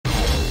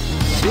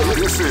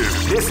This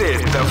is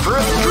the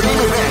first dream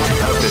event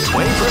of the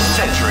 21st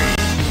century.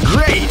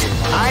 Great!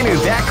 I knew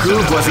that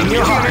groove was in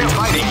your heart.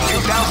 Fighting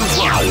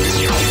 2001.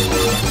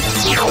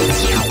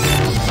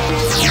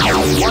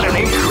 What an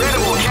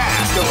incredible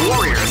cast of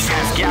warriors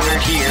has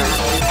gathered here.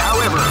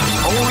 However,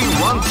 only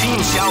one team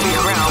shall be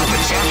crowned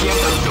the champion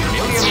of the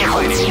Millionaire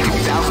Fighting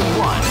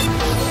 2001.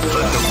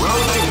 But the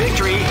road to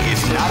victory is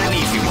not an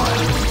easy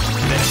one.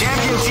 The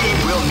champion team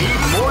will need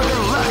more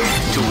than luck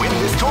to win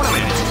this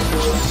tournament.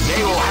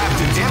 They will have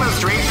to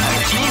demonstrate a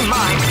keen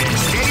mind and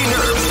steady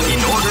nerves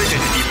in order to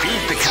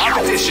defeat the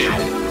competition.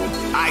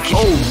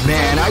 Oh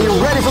man, are you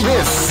ready for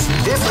this?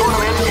 This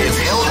tournament is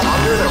held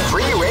under the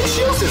free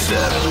ratio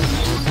system.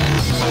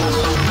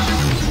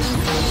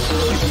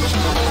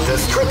 The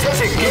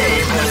strategic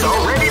game has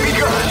already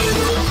begun.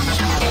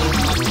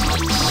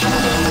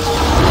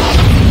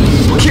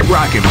 Keep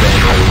rocking, baby.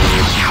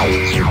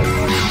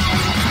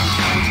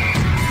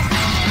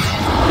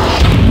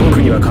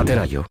 僕には勝て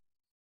ないよ。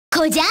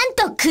こじゃん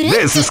とくる。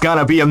This is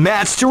gonna be a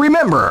match to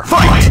remember.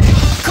 Fight!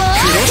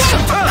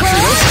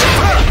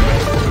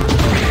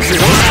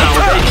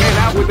 They came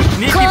out with a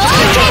sneaky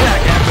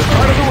attack at the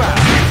start of the round.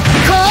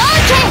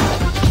 Cross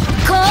cutter!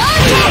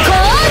 Cross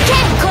cutter!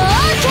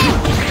 Cross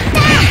cutter!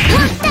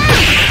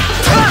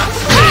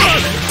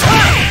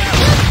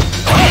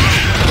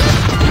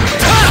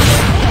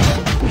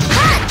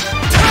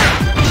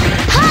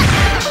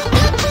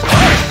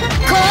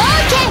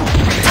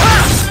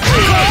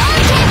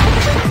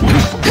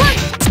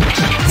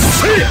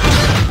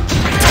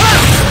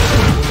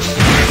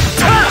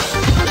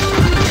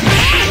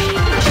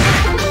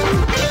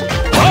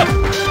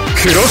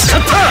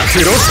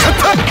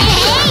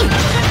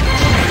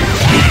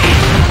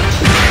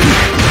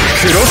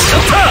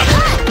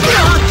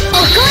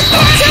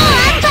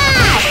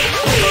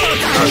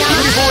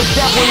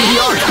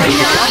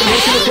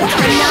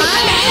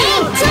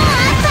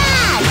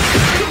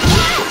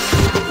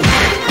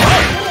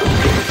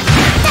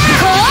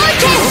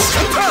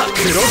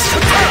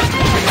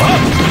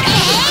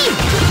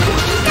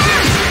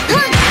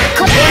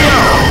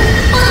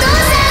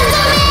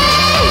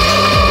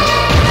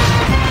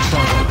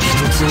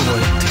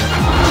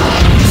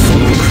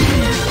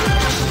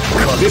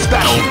 This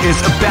battle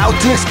is about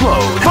to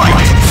explode. Fight!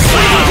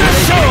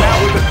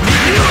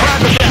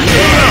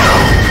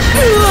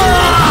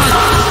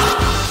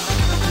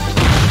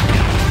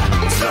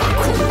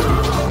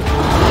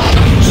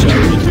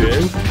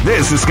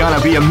 This is gonna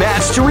be a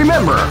match to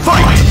remember.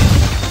 Fight!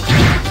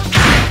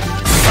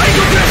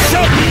 That's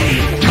what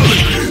we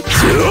like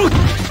to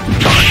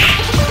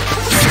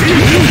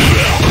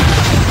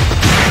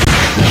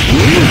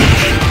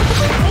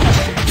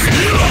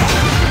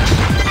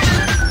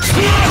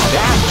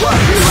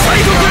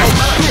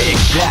big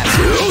that.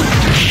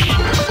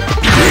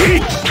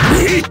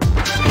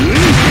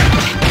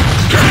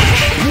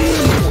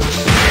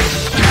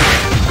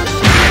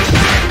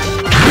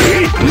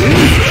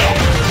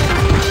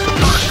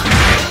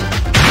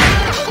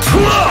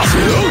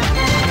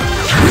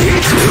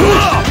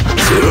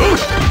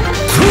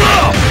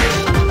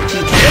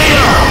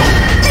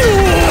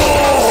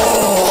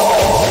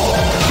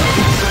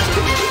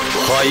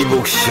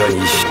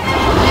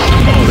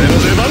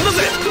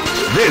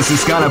 This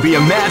is gonna be a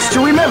match to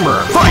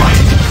remember. Fight!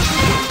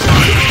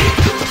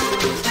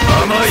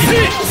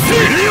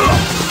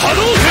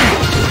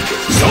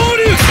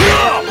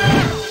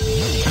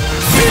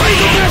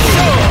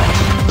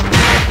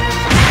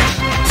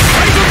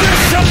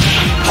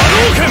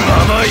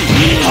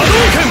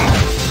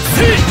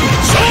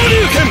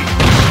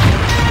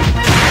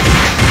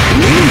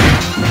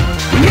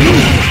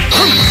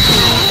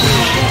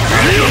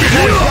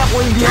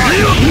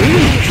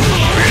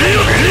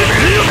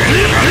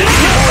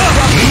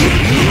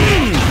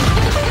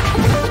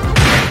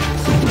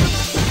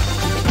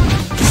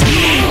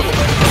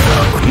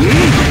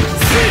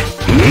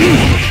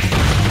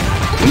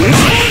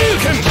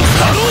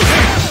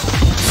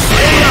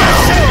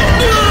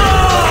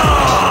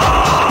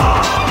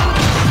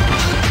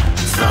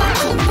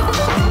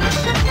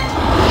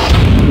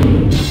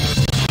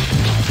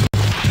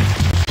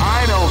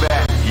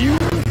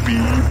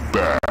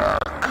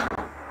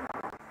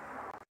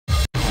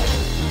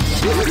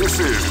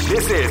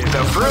 This is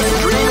the first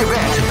dream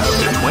event of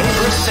the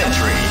 21st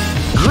century.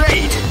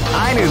 Great!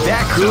 I knew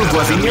that groove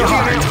was in your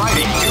heart.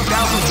 Fighting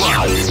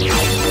 2001.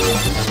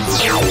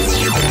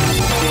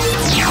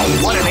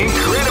 What an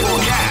incredible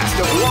cast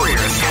of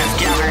warriors has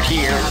gathered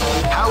here.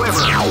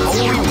 However,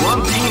 only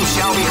one team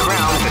shall be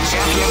crowned the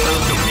champion of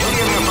the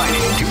Millionaire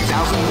Fighting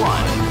 2001.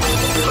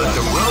 But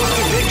the road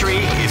to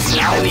victory is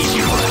not an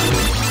easy one.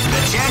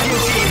 The champion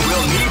team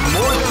will need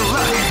more than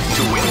luck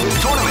to win this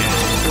tournament.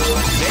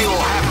 They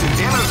will have to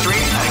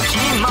demonstrate a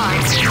keen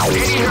mind and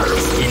steady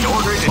nerves in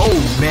order to... Oh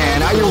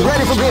man, are you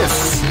ready for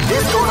this?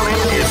 This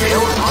tournament is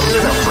held under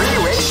the free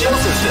ratio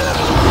system.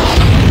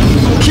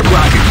 Keep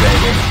rocking,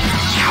 baby.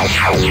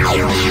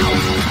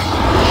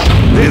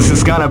 This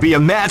is gonna be a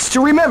match to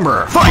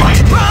remember.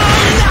 Fight!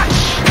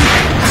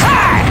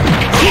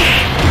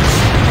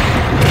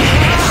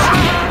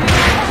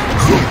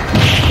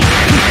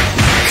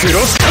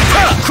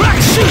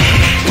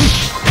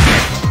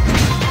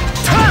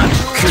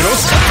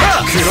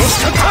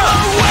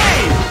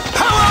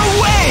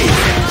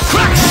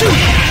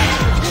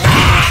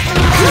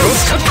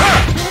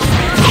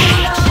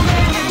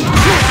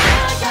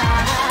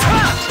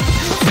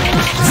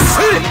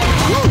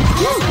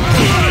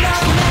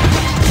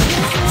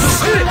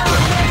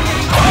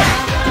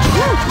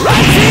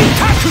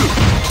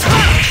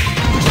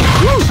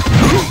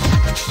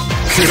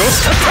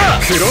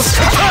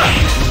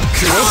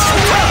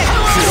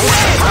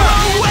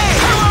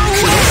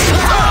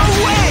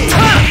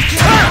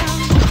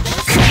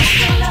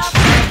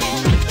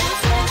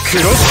 ク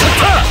ロスカッ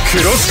ター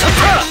クロスカッタ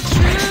ー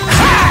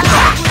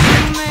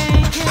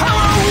パワー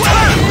ウ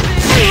ェイ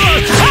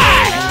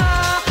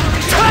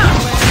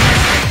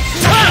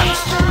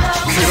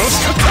クロ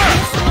スカッター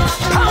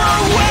パワー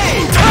ウェイ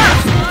ク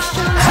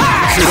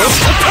ロス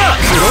カッター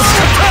クロスカッ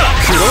ター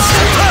クロスカッ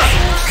ター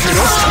クロ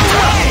スカッター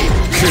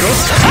クロ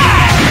スカッター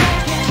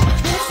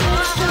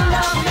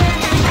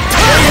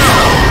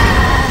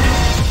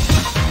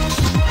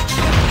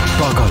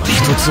バカが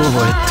一つ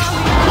覚えって。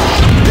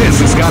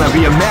 This is gonna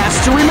be a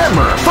match to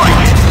remember.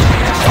 Fight!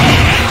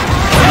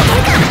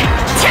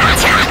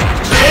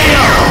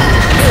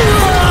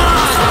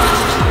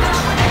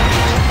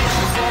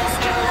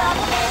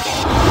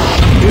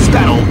 This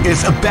battle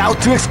is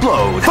about to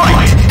explode.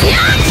 Fight!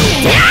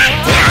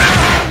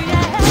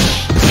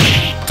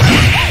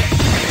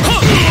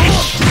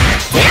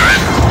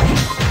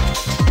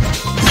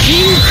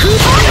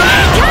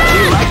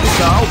 You like the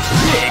call?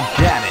 Big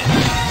damage.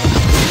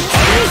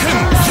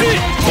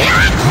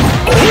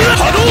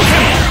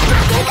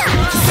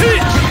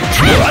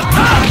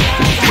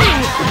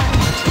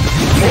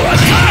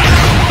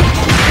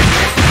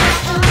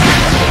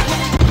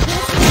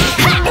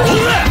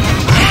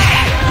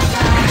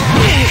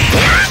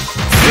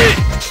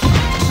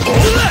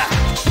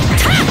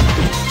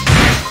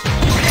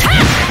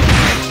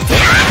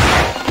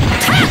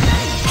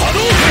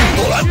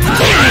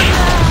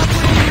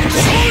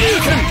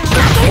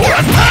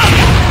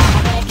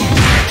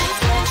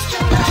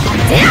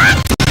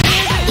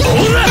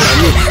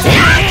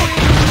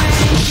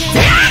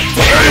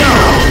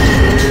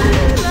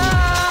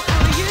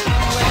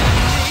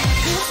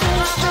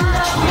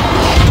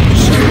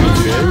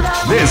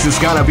 This is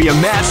gonna be a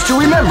match to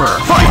remember.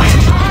 Fight!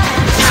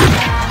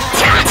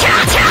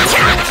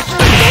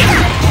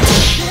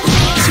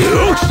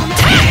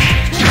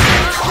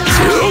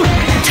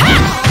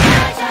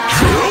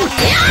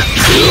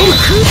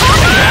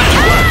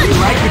 You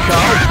like the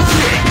card?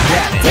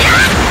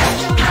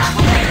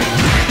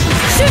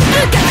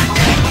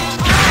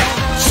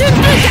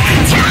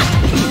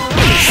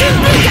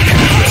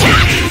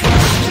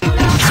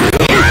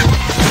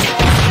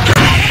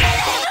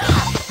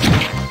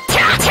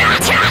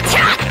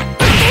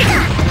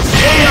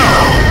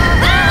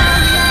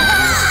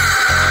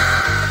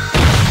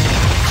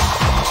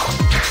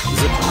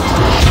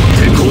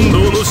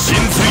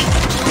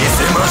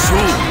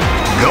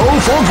 Go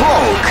for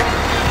broke!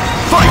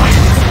 Fight!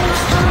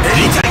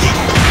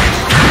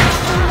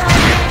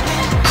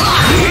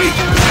 You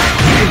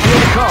can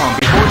feel calm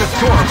before the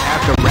storm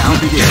as the round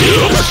begins.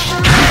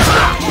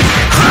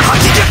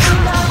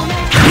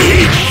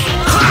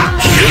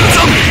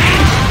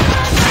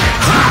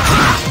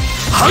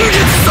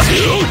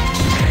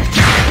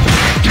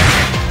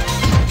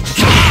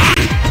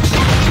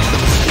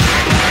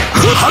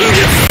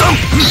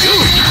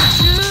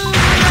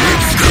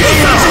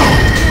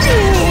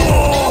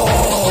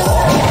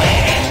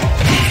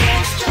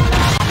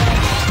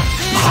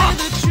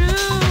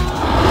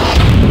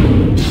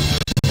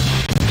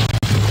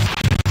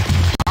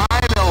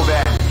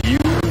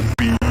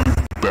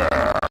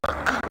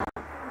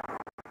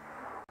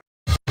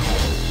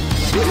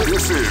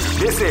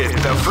 This is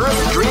the first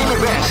dream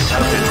event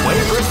of the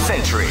 21st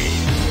century.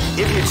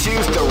 If you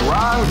choose the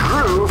wrong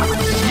groove,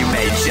 you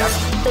may just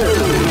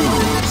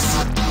lose.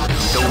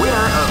 The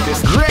winner of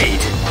this great,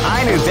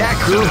 I knew that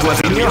groove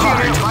was in your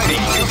heart. Fighting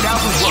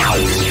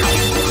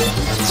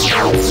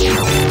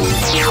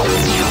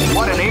 2001.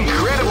 What an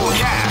incredible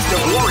cast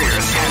of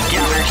warriors has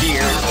gathered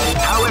here.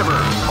 However,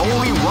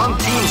 only one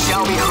team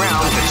shall be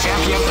crowned the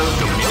champion of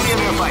the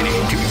Millionaire Fighting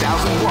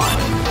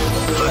 2001.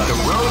 But the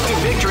road to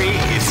victory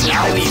is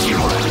not an easy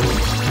one.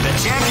 The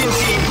champion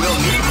team will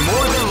need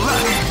more than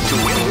luck to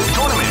win this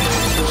tournament.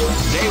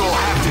 They will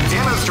have to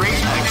demonstrate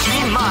a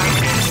keen mind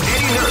and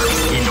steady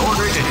nerves in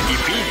order to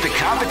defeat the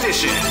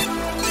competition.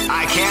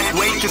 I can't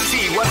wait to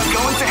see what's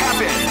going to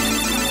happen.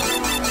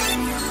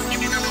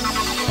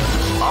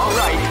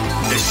 Alright,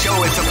 the show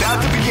is about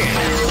to begin.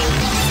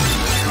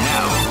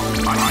 Now,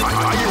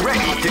 are you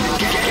ready to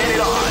get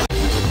it on?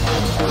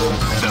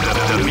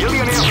 The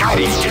Millionaire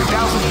Fighting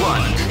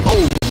 2001.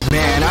 Oh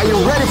man, are you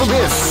ready for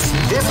this?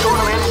 This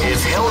tournament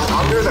is held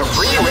under the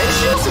free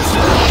ratio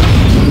system.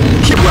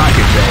 Keep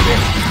rocking, baby.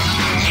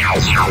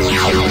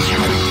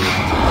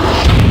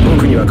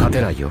 僕には勝て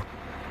ないよ。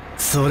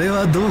それ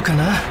はどうか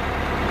な。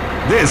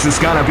This is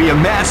gonna be a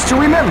match to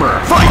remember.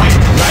 Fight!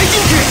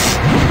 Lightning kick!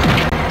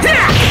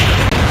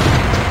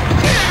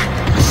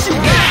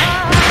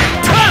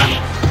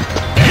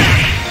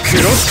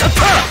 スカッ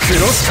ターク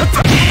ロスカッ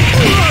ターラ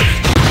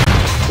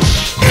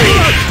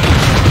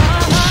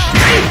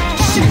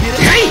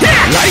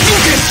イジン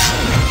グ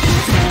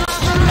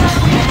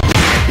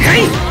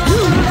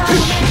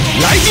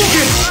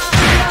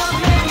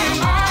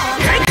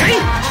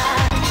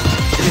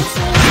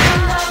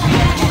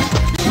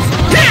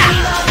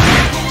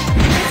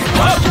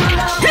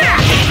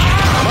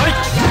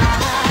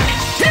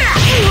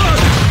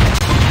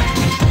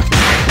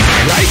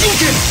ライジン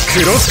グ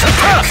クロスカッ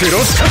タークロ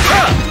スカッタ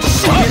ー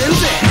しびれる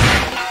ぜ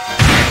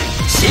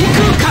真空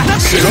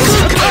形クロ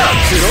スカッター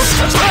クロス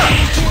カッタ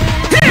ー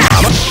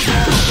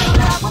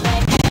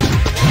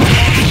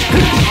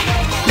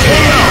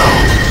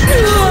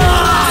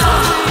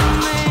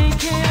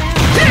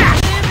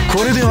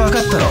これで分か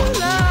ったろ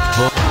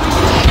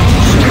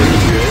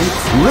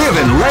Live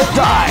and let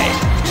die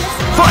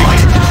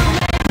Fight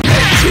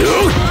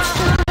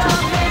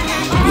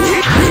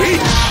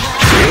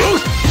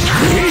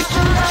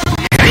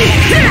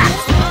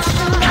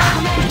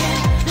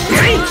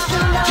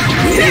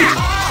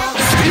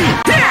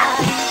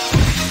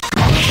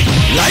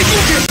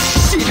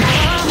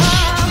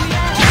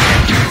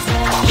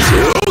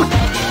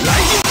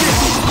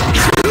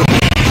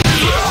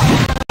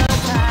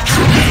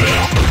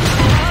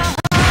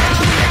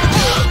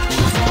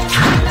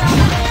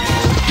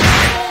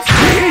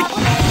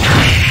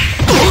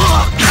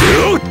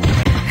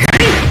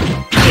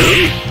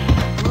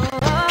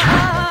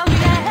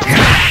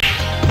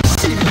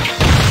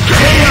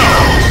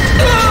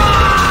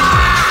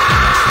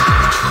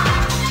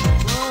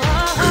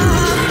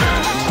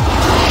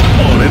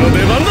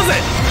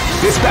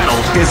This battle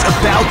is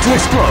about to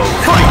explode.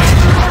 Fight!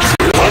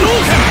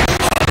 Hadouken!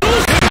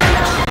 Hadouken!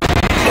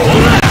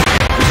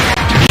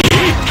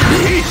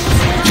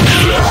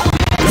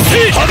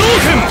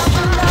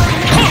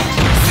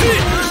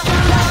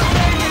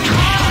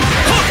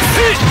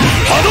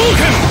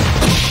 Hadouken!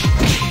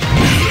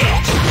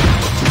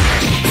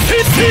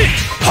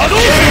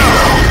 Hadouken!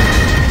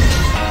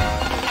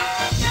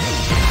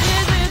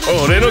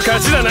 俺の勝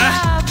ちだな。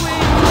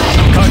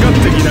かかっ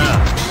てき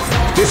な。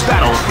This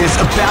battle is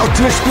about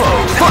to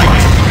explode.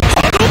 Fight!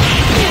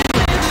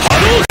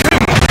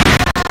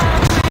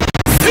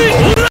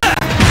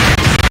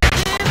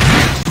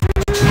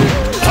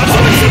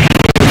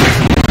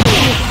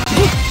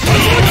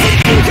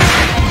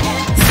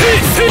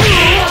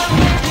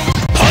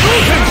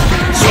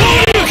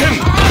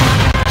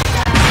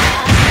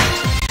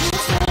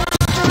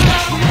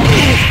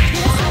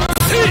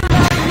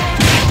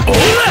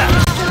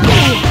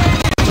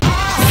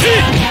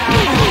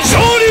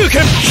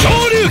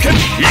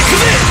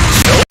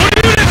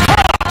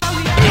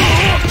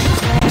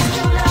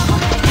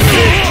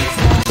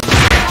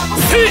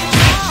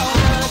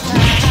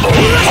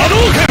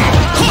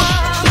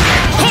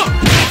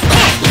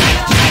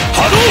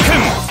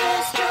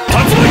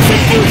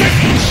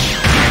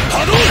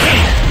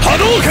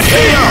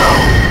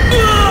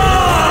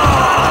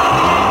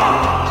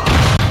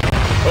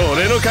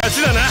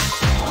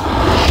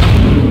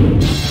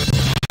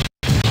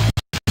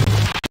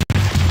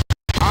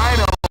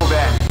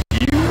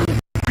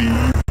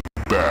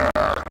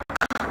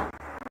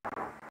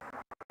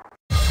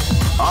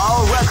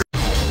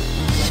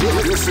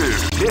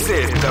 This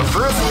is the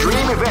first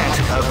dream event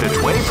of the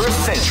 21st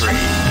century.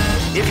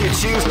 If you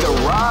choose the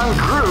wrong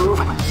groove,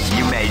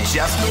 you may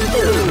just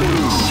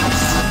lose.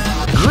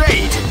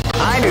 Great!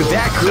 I knew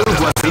that groove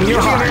was in your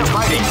heart.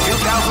 Fighting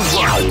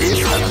 2001 is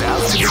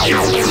about to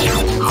begin.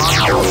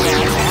 Hardcore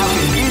fans have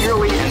been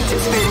eagerly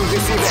anticipating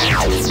this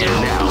event, and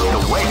now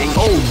the waiting.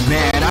 Oh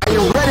man, are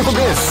you ready for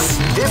this?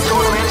 This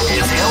tournament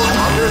is held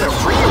under the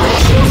free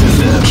ratio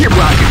system. Keep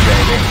rocking,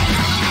 baby.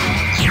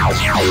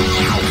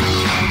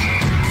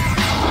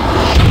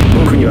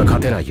 僕には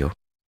勝てないよ。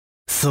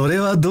それ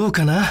はどう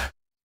かな。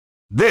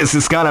This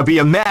is gonna be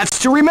a match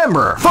to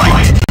remember. Fight!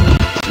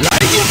 ラ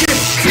イジング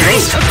クロ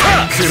スカッタ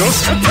ークロ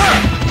スカッター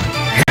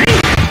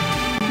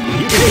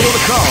You can feel the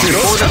call for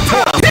the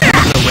top. The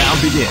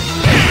round begins.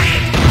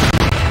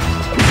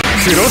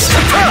 クロスカ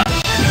ッタ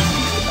ー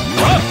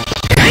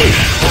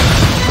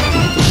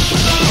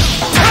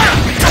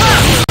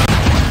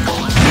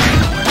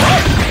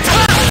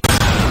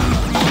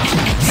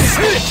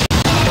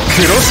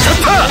クロスカ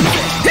ッタ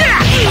ー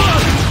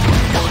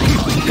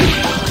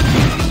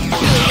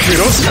ク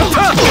ロスカッ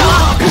ター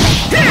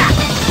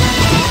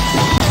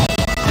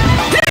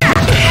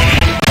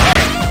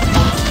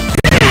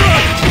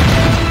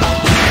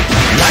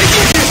ライジ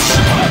ング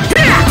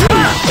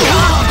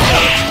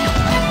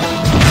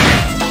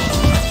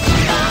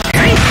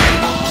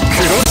ク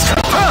ロスカ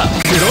ッター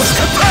クロス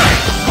カッター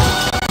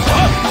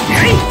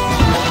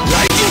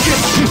ライジング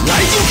ラ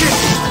イジング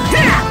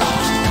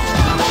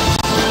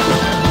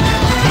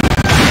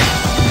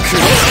ク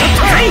ロ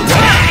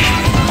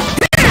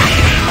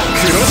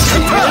スカ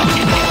ッター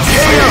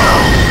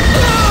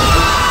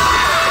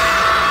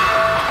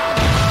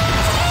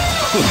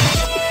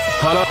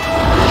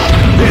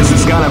This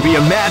is gonna be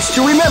a match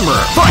to remember.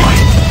 Fight!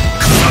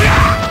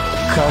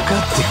 かか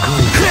ってこ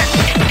い。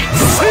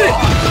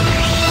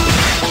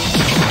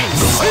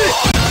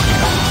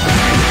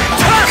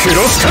ク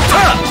ロスカッタ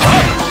ー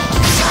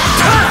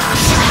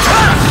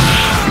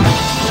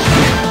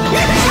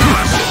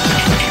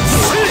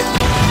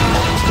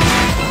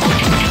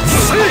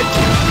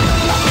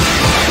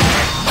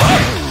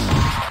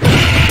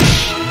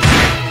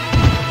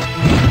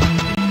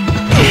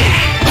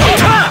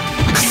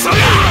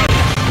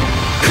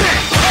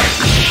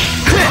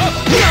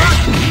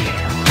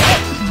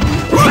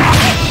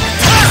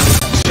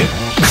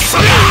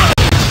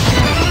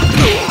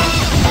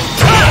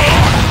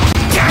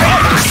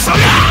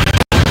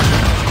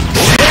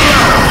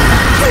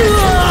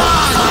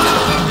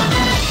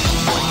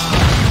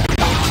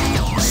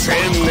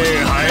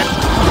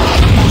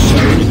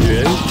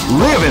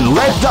Live and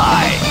let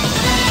die.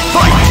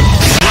 Fight!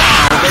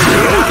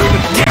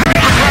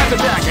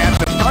 Attack at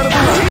the front of the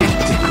round.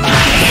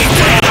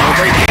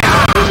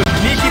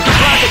 Sneaky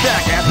surprise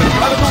attack at the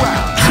front of the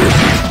round.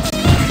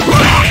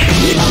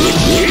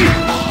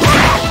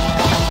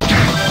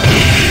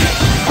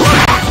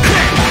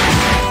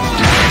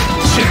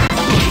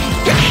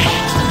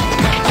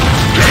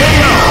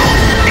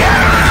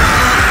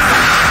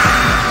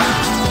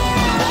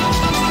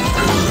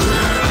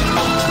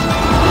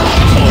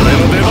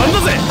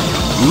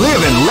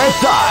 Live and let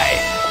die.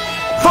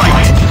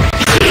 Fight!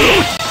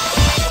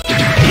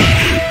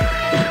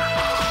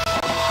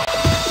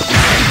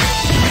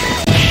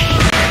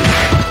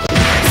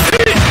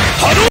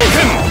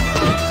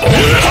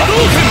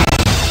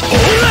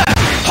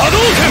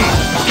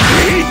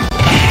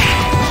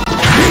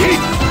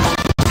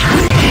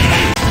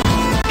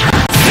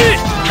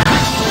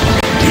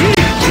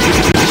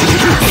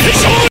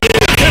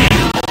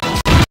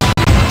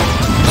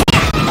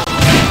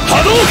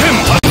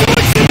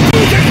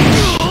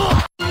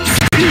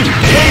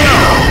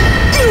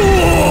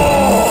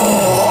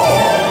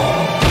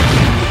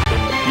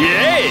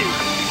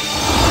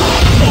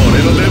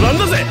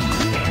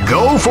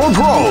 Go for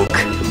broke.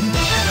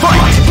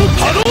 Fight!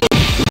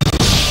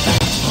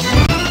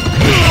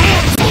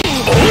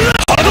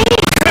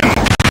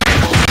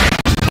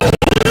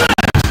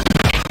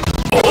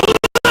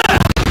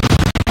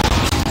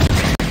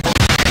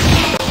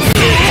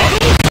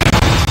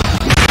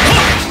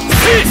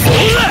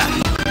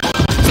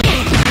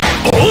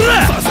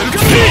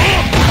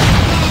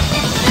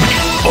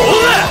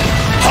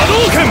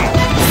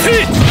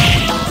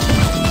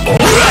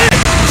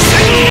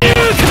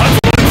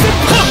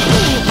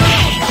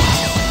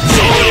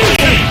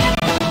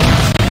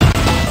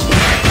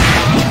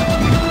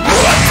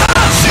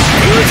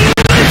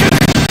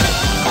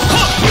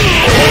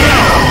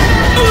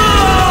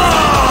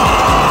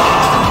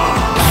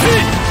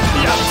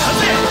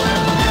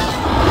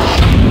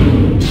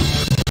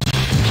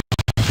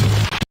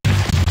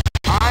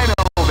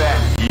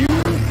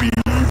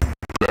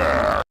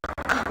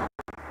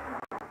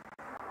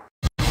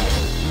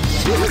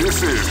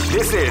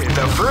 This is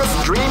the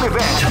first dream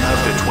event of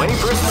the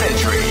 21st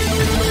century.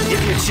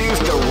 If you choose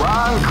the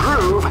wrong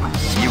groove,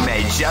 you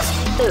may just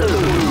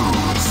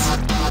lose.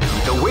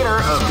 The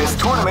winner of this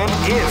tournament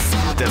is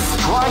the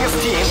strongest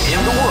team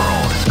in the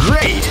world.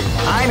 Great!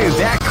 I knew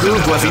that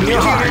groove was in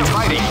your heart.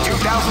 Fighting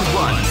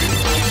 2001.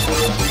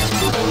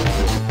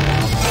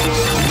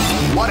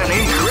 What an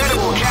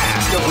incredible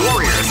cast of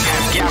warriors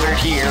has gathered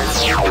here.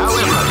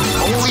 However,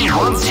 only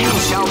one team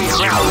shall be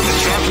crowned the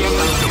champion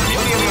of the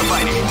Millionaire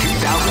Fighting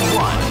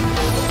 2001.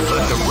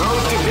 But the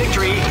road to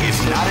victory is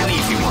not an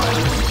easy one.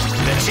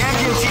 The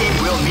champion team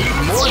will need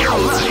more than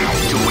luck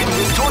to win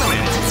this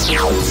tournament. They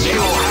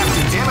will have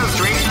to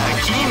demonstrate a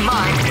keen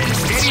mind and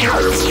steady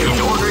nerves in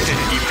order to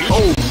defeat.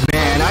 Oh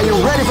man, are you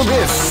ready for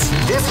this?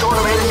 This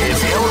tournament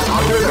is held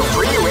under the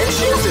free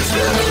ratio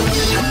system.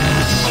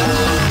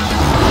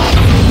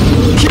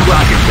 Keep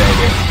rocking,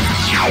 baby.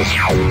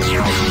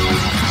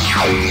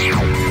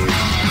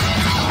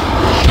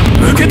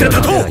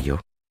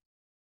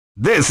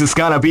 This is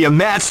gonna be a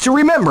match to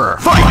remember.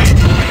 Fight!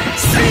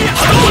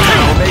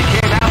 They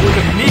came out with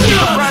a sneaky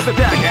surprise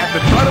attack at the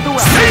front of the round.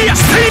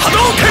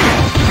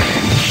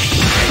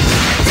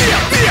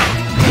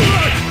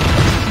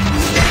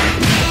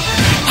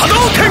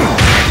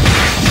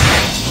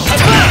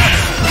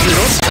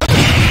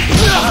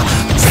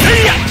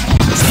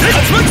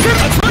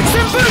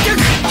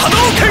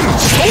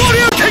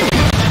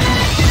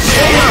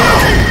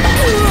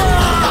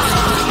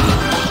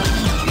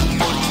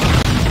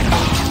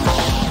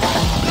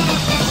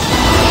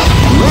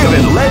 Live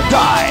and let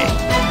die.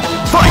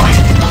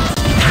 Fight!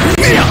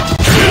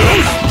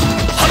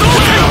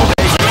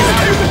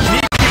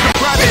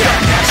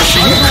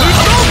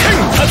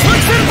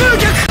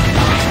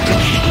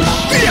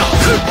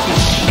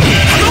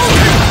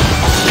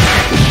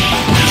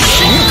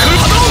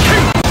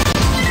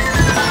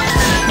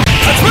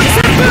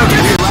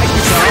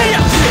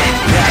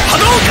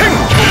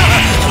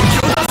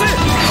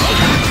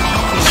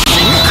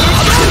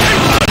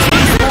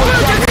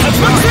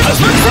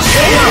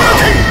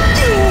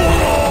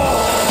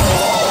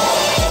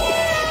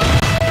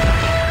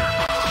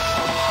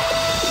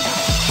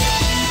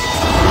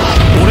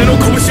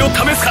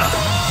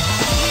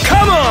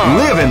 Come on!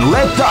 Live and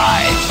let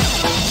die.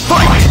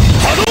 Fight!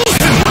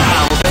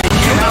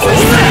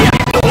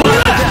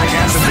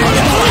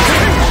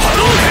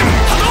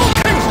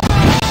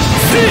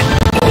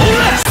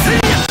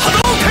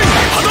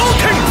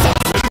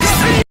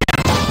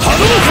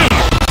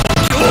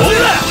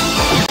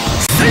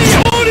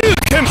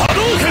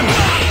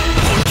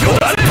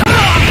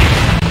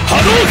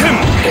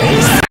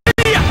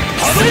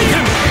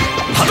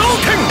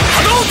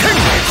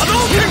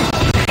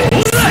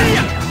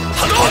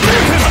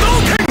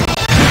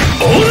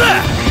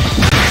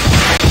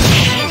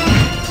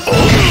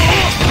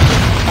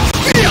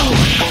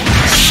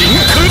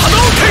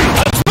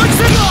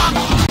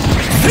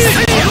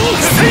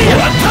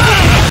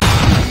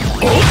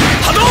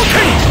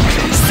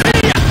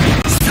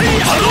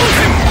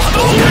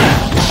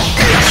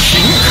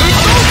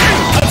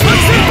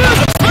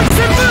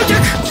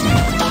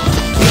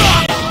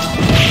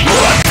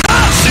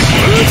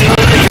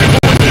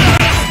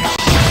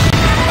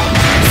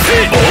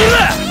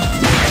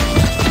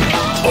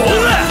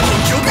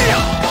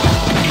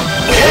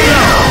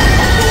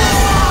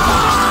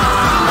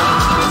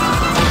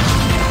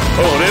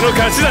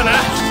 勝ちだな。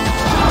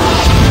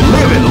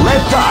 Live and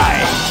let die.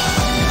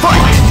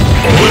 Fight!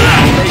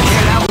 They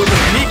get out with a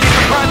sneaky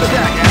surprise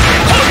attack at the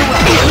top of the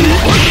round.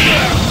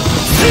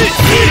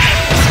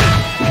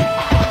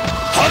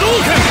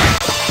 Hadouken!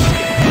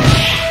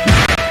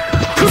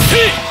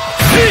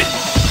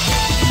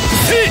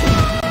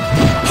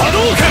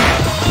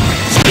 Hadouken!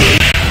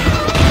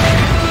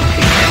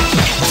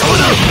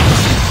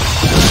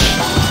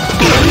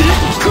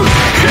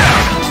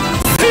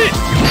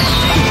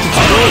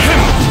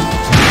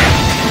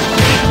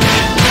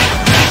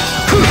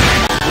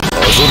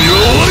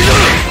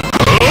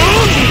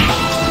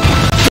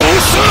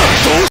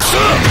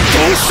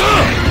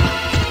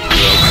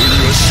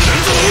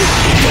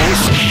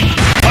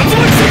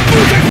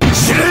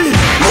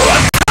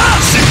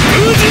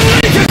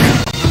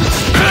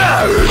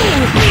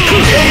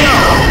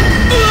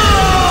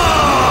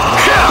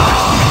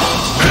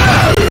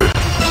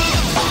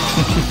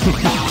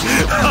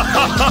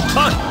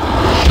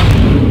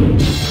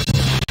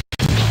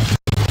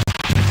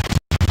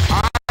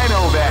 I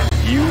know that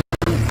you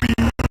will be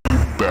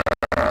back.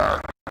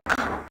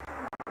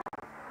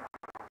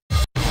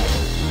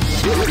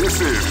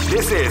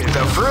 This is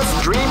the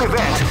first dream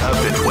event of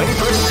the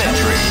 21st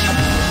century.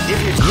 If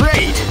you're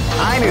great,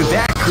 I knew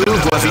that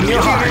groove was in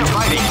your heart.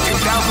 Fighting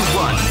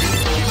 2001.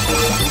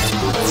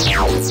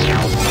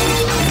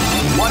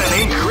 What an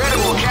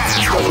incredible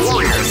cast of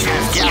warriors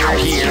has gathered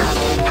here.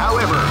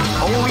 However,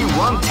 only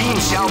one team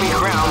shall be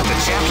crowned the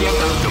champion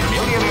of the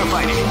Millionaire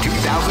Fighting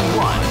 2001.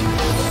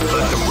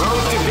 But the road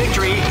to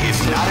victory is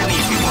not an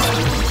easy one.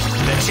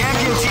 The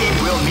champion team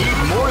will need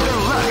more than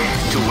luck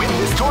to win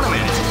this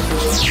tournament.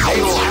 They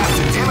will have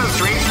to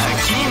demonstrate a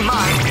keen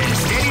mind and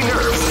steady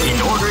nerves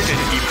in order to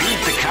defeat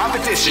the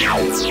competition.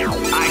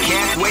 I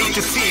can't wait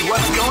to see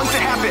what's going to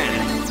happen.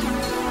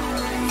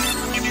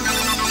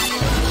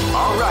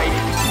 Alright,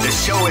 the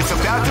show is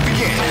about to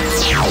begin.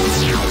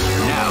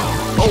 Now,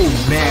 oh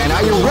man,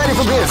 are you ready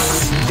for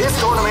this? This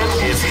tournament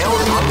is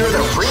held under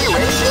the free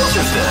ratio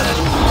system.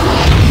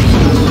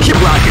 Keep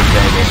rocking,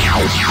 baby.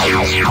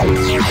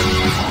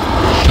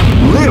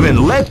 Live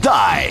and let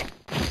die.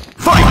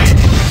 Fight!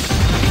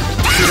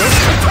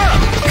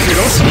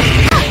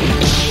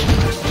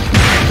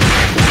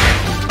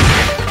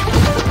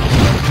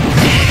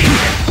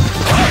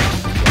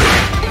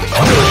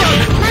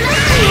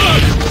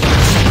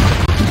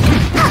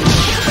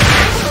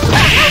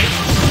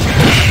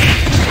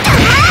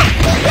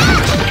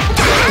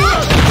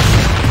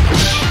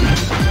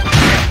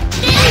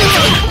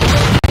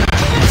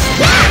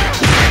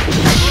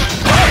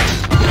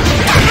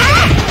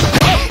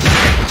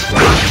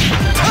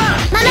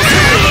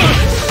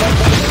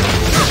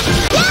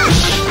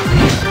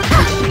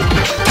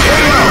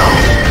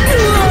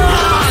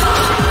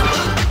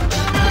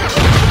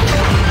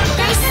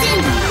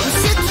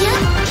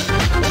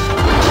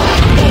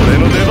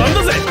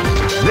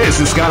 This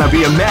is gonna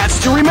be a match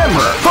to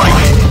remember. Fight!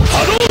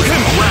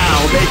 Hadouken!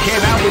 Wow, they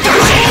came out with a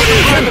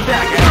Hadouken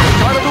attack at the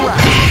start of the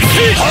round.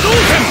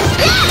 Hadouken!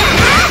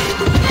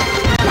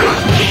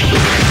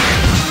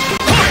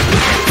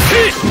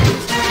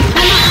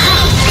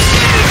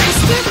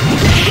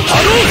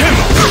 Hadouken!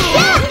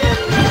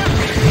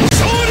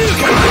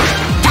 Shoryuken!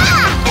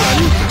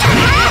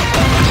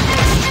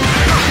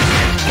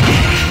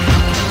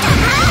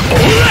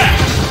 Ora!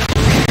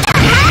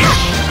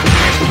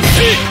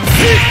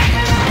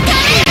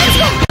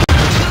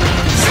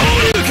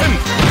 Shoryuken!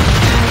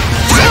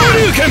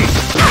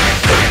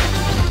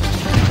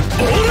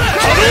 Ora!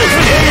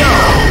 Hadouken!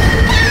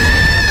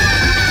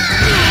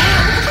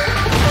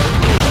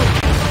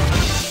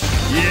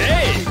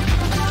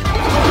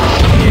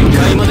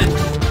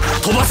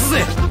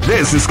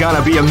 This is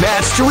gonna be a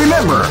match to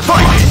remember.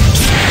 Fight!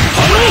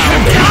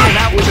 Hadouken! And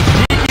that was a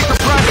sneaky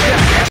surprise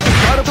attack at the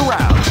start of the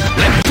round.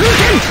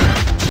 Hadouken!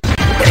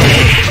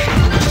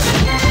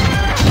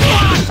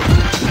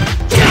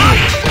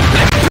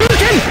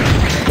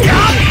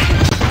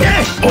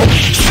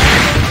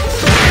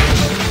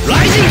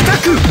 Rising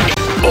attack!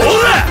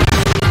 Ora!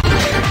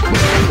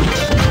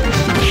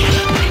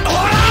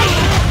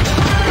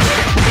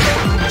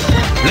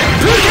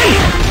 Hadouken!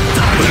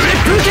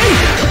 Hadouken!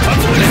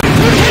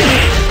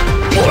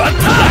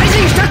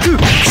 Rising attack!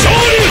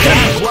 Shoryuken!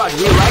 What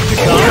you like to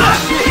call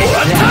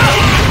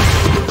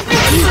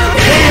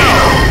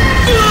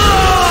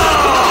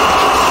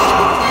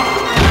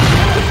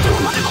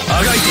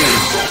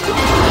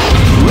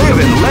Live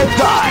and let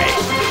die.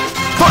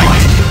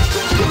 Fight!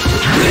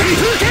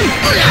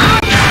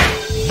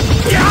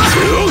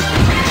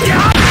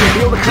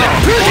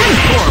 Feel the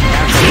call. Form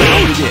after what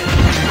you did.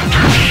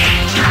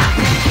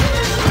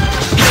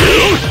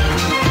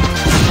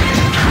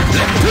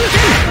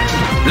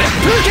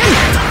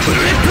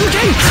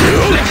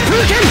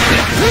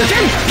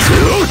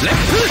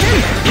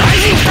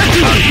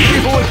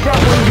 People is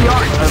grappling the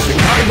art of the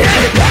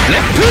combination attack.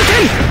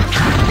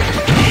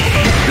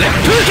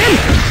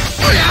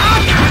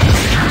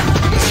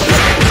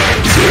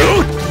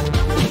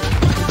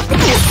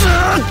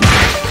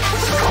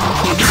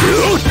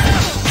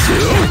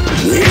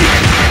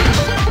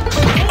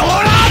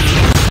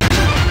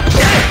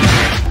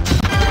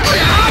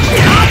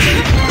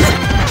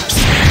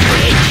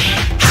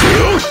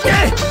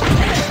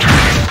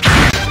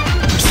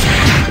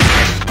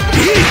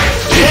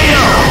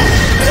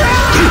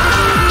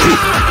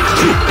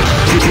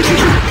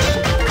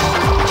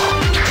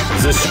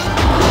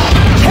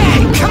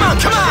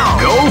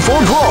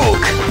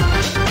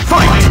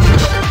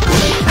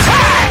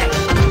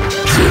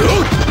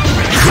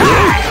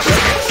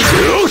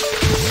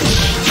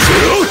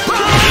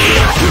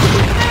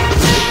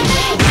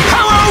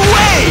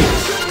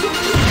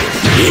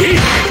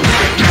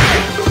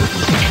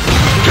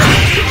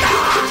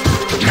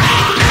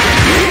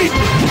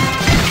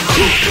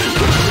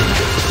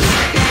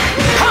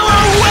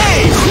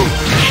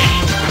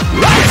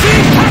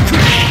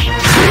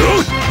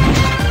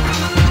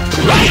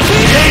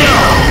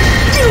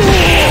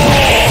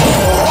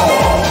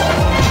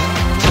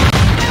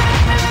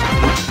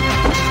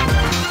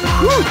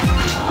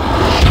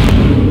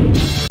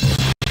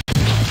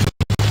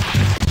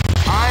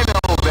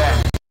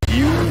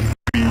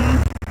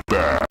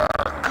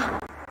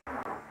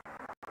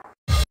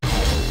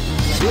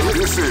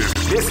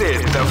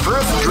 is the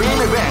first dream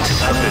event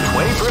of the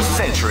 21st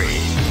century.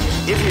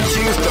 If you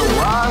choose the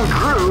wrong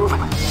groove,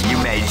 you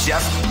may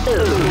just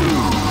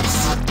lose.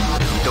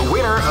 The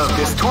winner of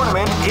this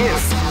tournament is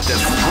the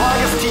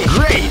strongest team.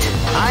 Great!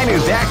 I knew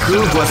that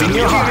groove was in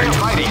your heart.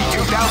 Fighting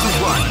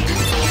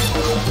 2001.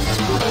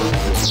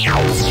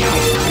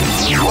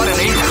 What an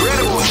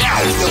incredible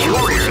cast of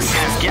warriors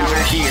has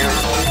gathered here.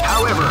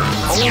 However,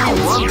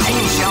 only one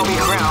team shall be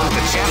crowned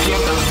the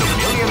champion of the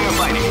Millionaire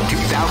Fighting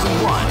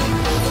 2001.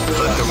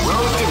 But the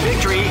road to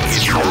victory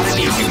is not an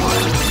easy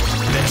one.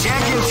 The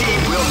champion team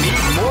will need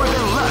more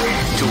than luck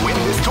to win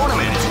this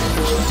tournament.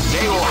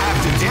 They will have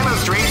to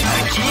demonstrate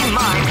a keen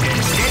mind and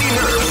steady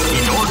nerves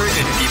in order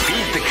to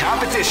defeat the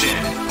competition.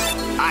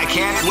 I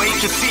can't wait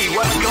to see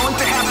what's going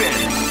to happen.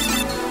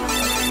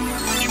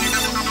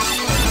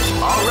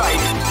 Alright,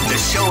 the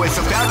show is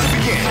about to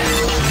begin.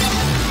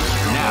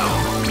 Now,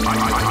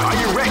 are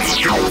you ready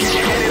to get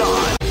headed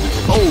on?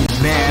 Oh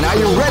man, are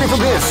you ready for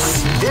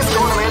this? This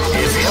tournament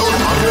is held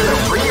under the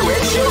free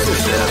ratio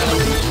system.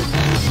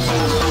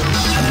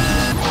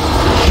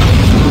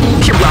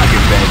 Keep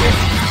rocking, baby.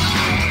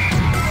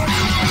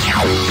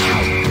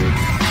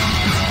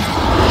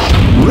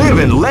 Live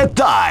and let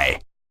die.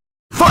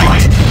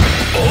 Fight!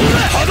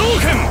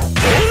 Hadouken!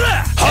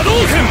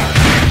 Hadouken!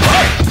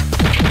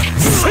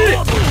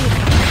 Shoryuken!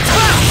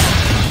 Hadouken!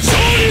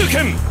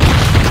 Shoryuken!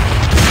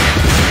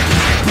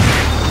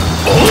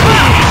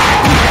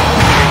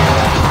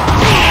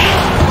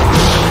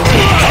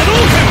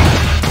 Hadouken!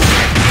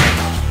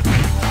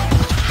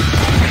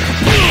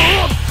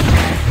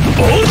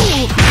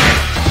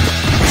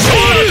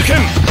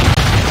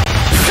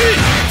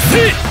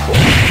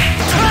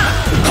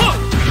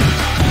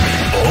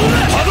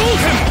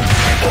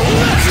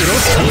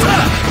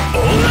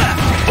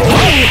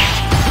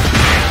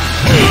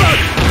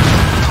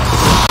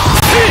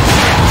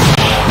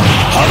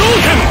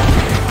 Hadouken!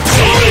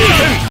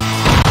 Shoryuken!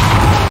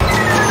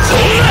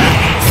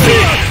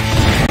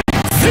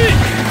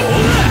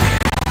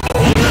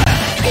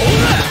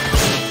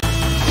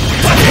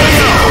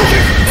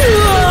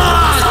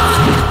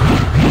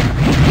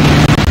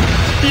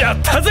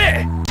 Yattaze!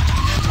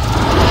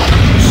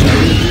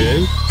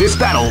 This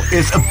battle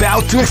is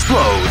about to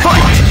explode.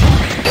 Fight!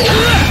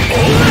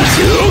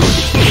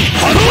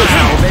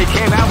 Wow, they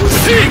came out with a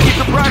sneaky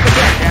surprise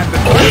attack at the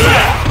first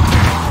round.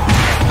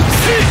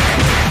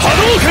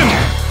 Hadouken!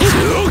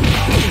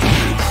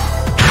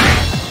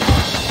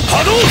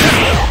 Hadouken!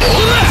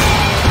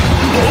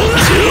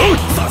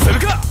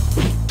 Saseruka!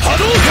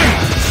 Hadouken!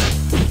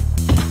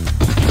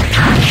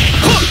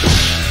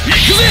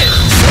 Ikuze!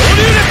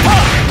 Shoryu Reppa!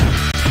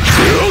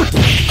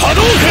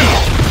 Hadouken!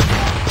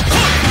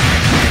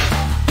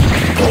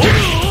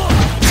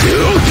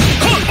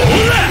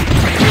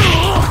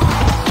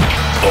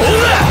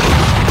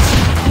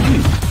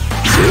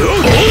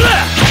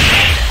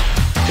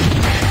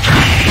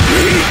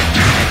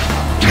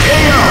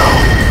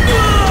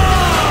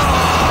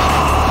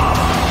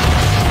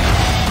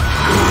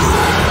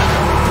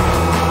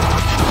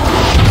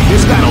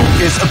 This battle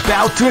is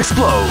about to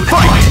explode.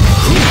 Fight!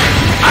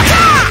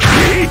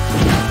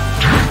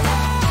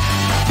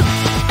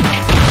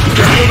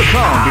 Feel the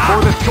calm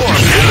before the storm.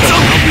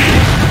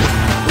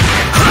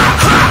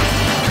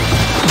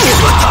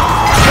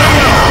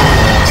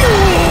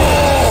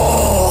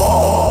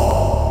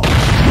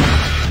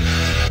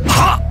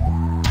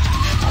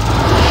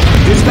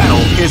 This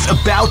battle is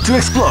about to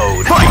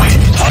explode. Fight!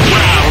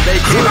 Wow, they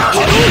came out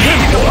with a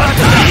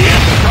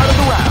at the start of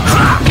the round.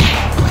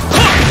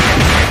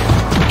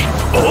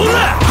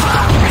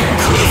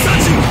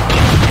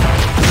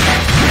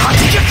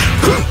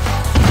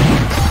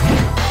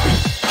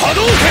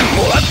 Hadouken!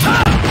 Moratta!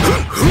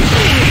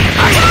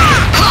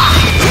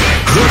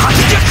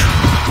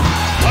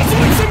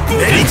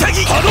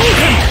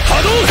 Hadouken!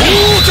 Hadouken!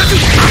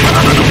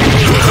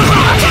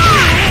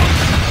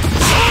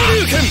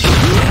 Shoryuken!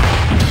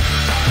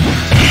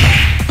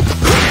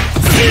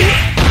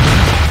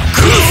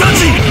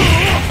 Kurosajin!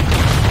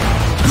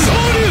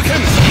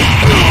 Shoryuken!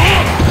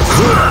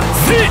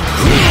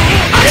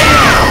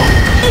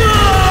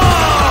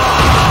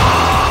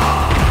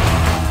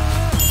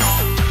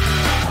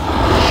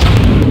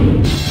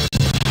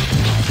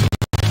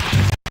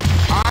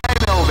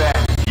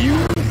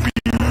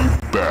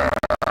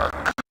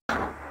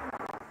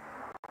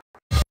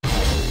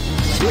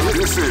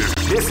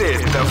 This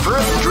is the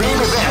first dream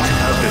event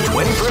of the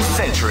 21st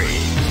century.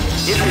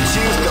 If you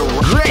choose the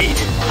great,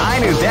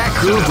 I knew that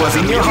groove was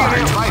in your heart.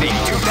 Fighting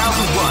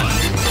 2001.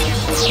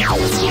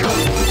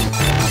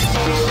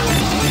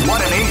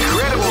 What an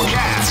incredible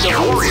cast of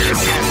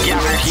warriors has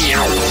gathered here.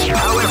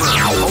 However,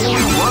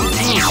 only one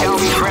team shall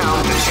be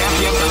crowned the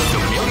champion of the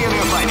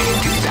Millionaire Fighting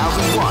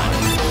 2001.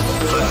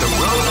 But the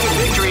road to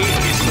victory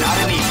is not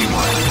an easy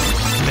one.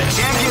 The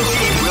champion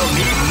team will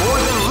need more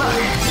than luck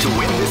to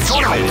win this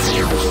tournament.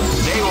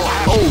 They will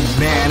have... Oh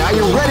man, are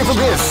you ready for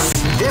this?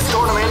 This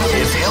tournament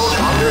is held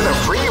under the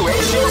free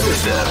ratio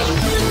system.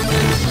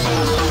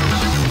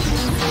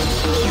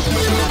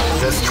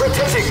 The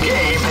strategic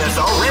game has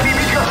already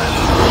begun.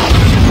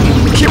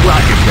 Keep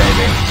rocking,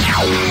 baby.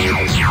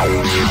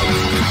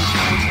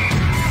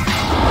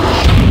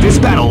 This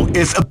battle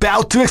is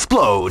about to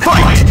explode.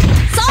 Fight!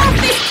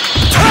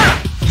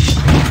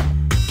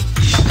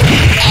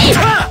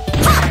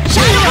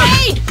 Shadow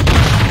Raid!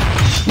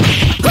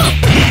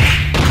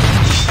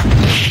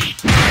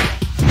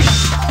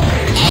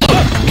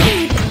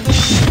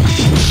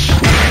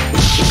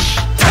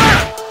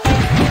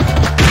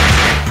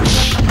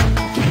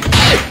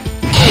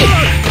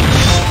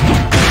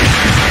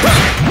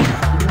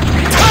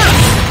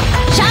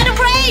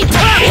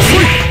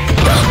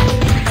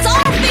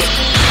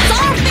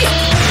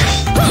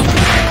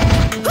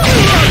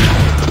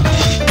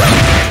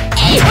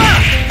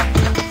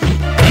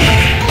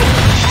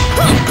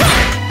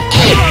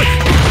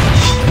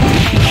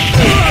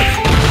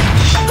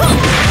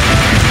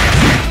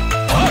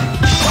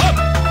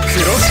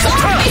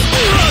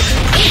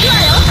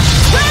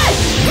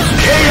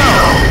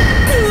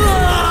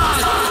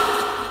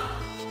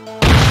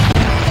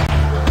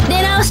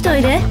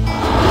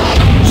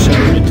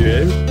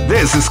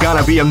 This is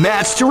gonna be a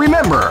match to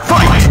remember.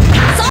 Fight!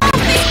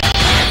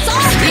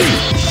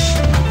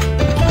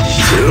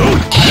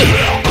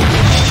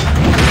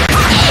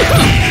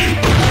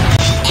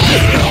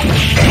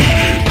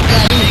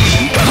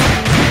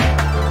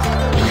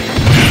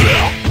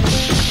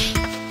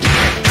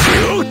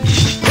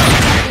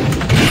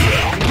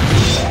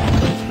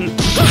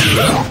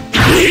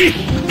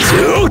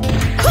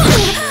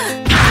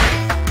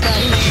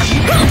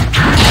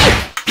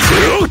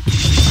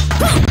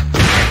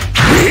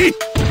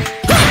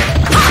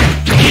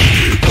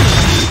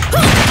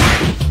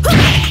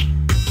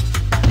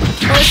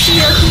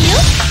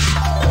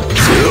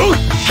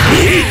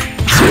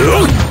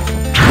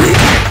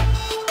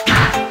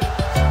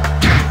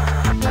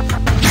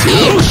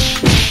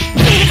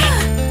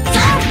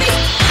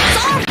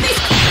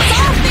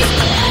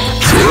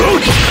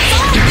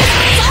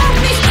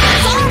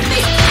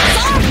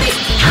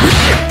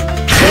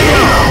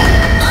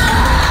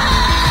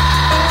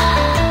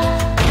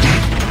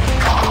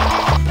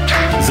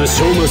 The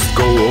show must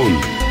go on.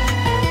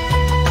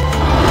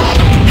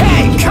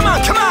 Hey, come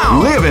on, come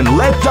on! Live and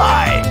let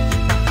die.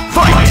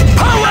 Fight!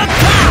 Power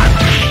attack!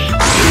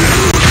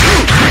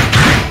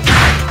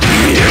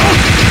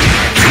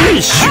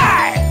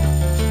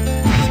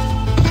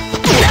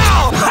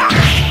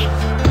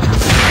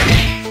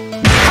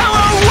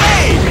 Power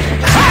wave!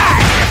 Power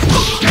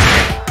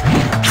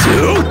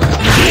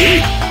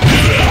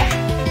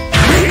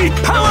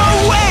wave! Power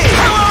wave!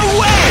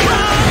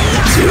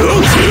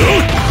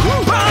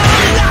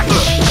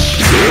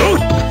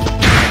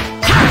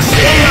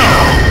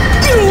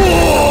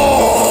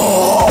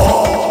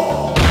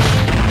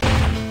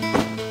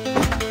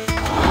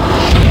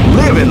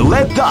 Live and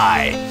let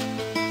die.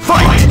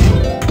 Fight!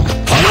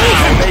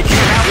 They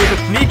came out with a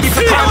sneaky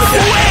surprise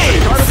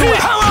attack.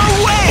 Power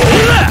wave!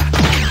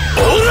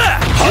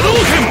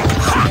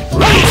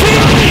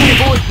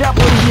 People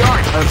exampling the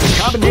art of the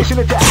combination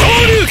attack.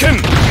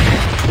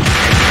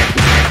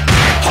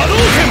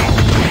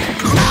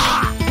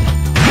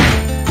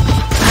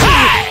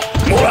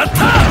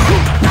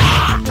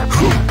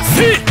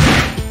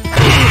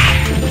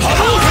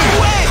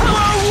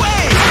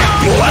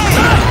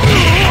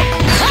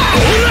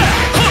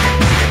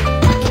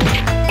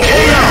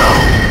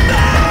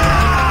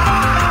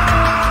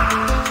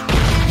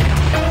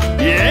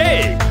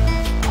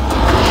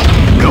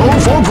 Go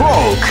for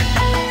broke.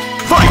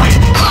 Fight!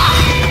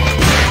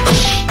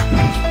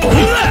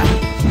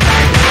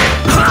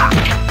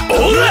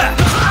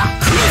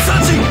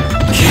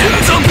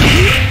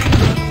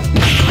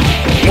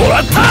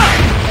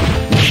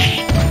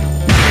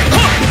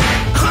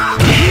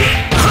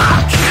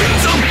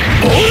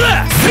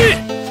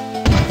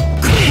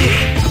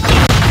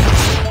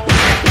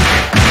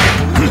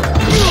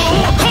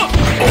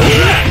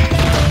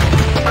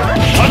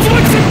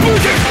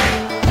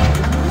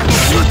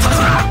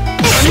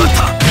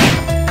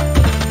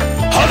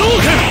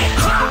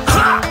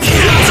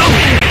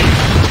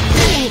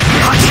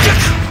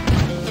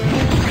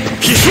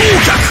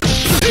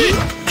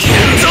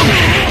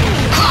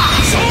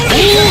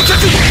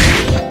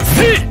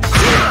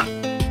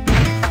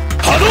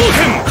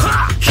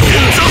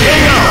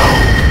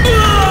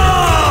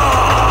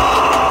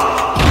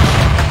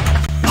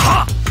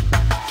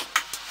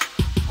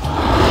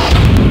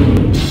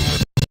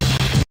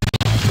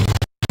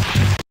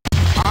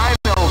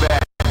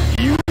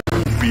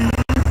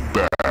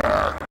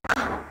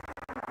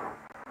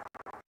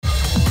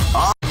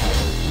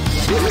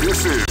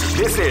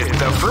 This is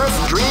the first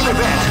dream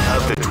event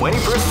of the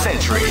 21st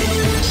century.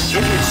 If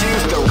you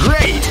choose the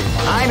great,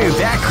 I knew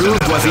that groove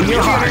was in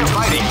your heart.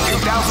 Fighting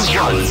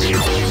 2001.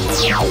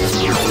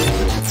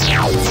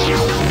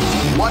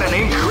 What an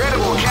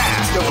incredible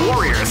cast of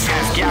warriors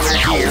has gathered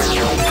here.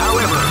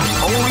 However,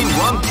 only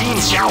one team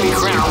shall be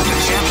crowned the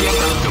champion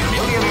of the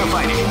Millionaire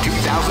Fighting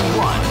 2001.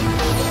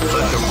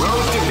 But the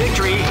road to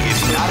victory is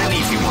not an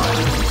easy one.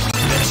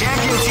 The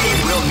champion team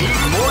will need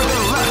more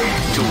than luck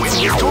to win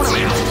this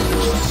tournament.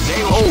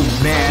 Oh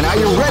man, are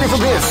you ready for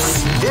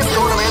this? This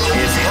tournament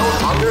is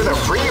held under the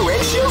free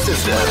ratio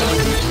system.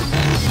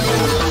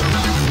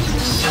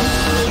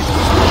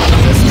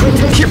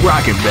 Keep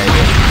rocking,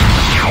 baby.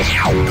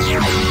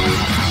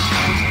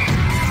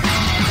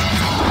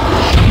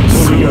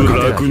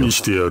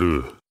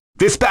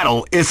 This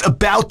battle is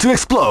about to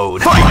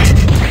explode. Fight!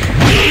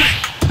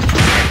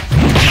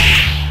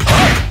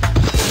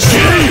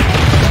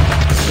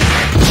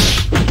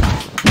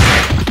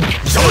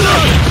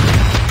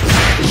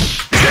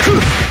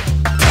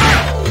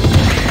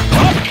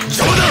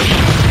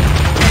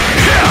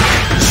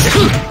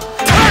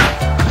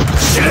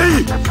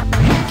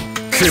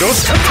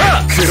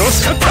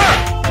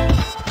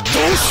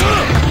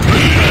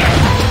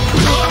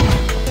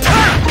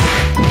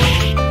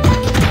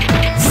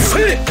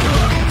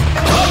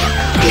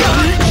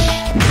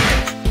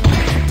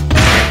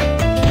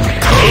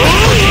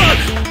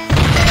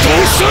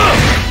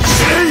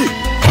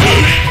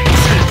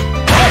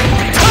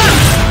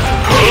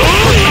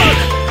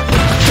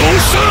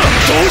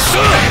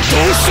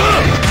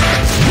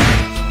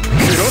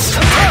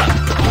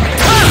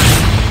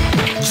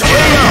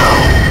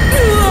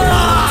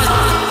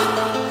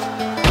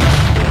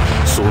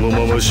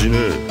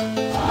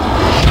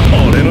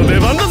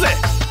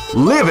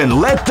 Live and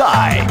let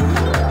die.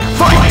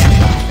 Fight!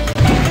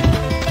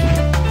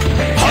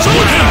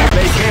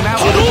 They came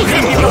out with a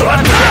sneaky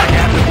attack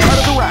at the cut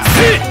of the round.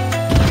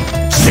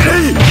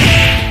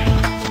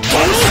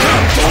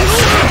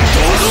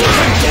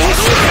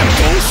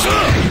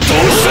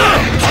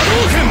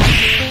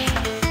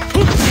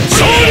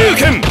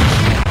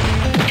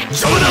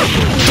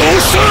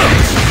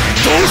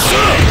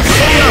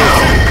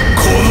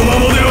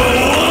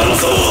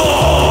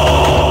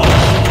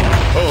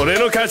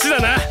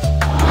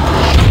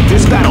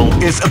 This battle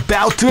is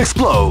about to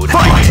explode.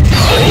 Fight!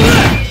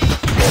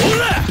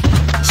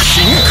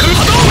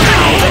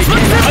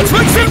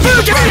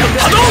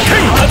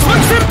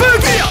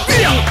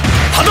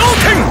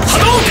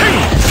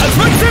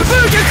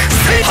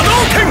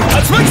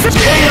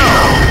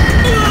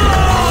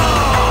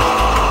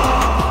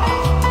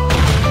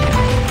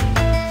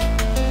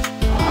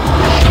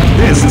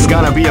 This is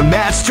gonna be a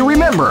match to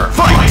remember.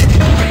 Fight!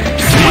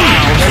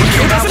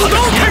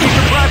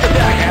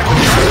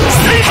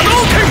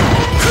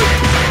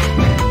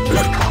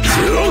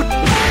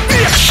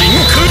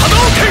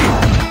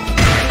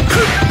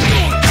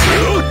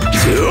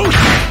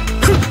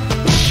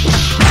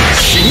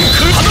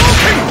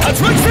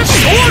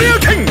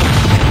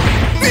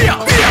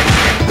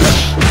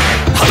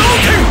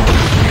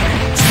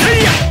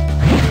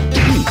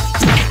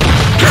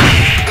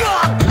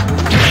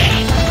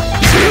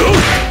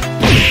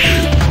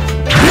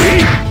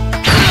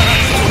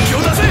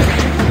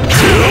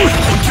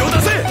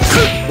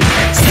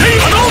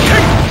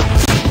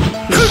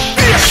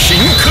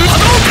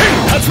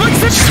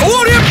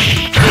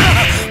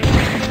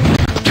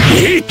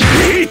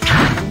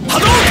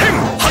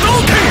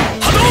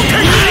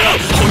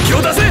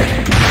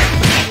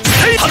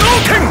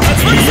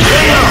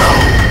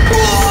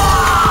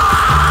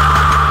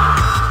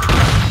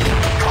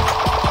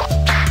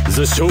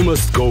 The show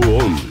must go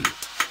on.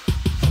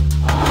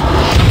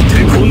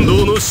 テコンド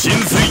ーの神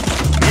髄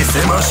見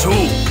せましょう。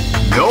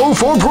 Go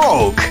for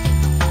broke.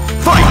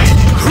 Fight!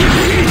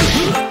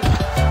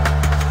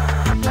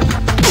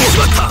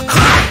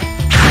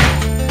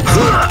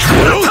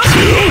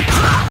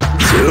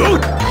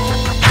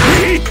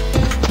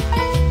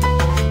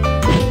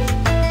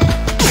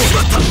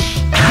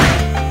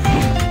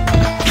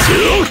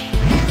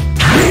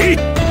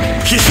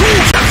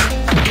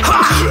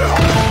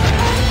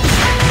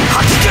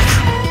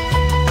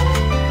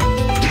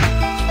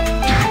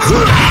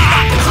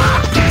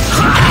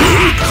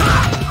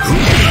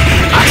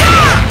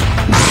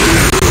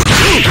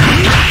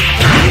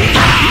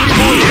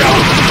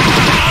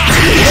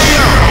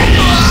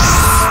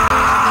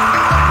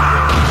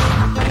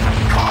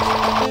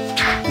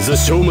 The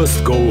show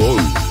must go on.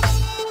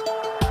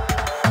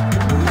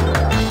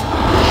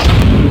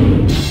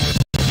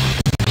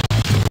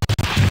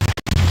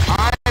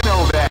 I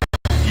know that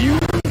you'll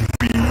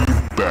be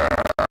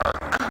back.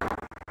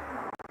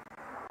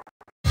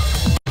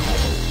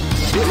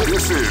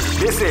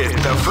 This is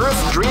the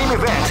first dream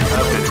event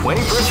of the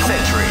 21st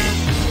century.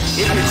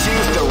 If you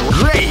choose the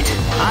great,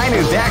 I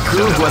knew that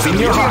groove was in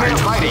your heart.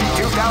 Fighting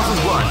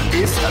 2001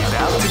 is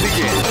about to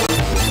begin.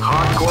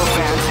 Hardcore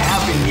fans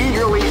have been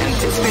eagerly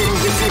anticipating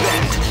this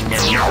event, and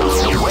now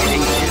the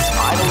waiting is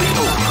finally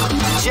over.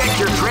 Check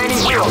your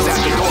training wheels at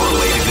the door,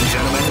 ladies and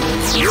gentlemen.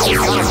 This is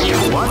gonna be a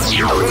once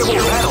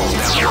incredible battle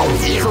that won't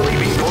easily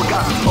be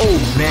forgotten. Oh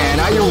man,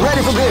 are you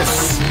ready for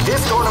this? This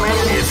tournament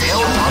is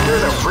held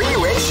under the free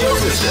ratio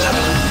system.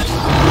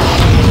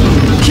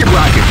 Keep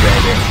rocking,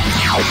 baby.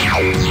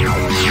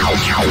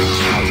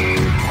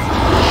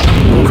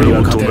 俺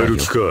を止める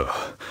気か。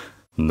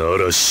な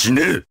ら死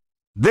ね。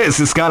 This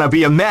is gonna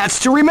be a match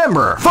to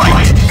remember. Fight!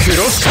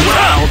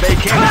 Wow, they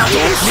came out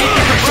with a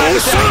sneaky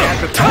surprise attack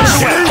at the top of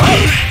the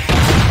round.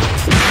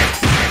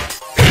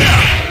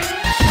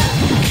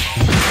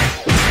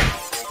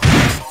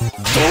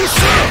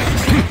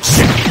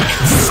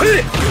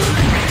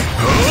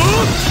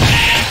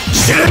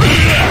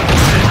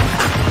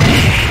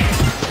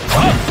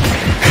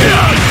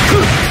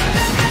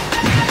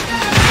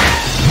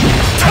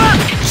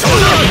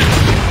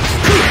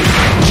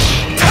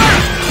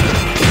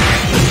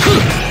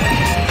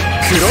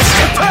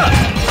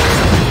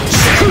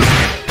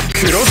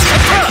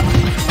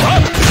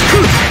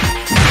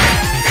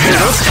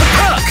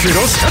 クロ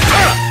スカッタ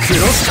ーク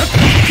ロスカッター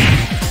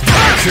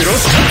クロ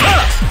スカッタ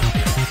ー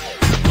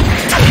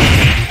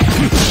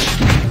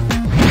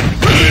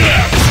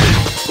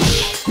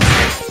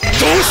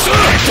どうした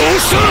どう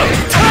した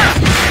タ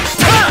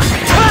タ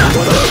タ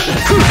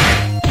フ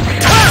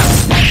タ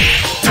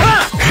タ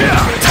ヘア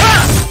タ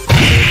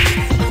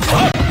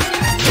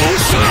どう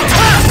した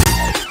タ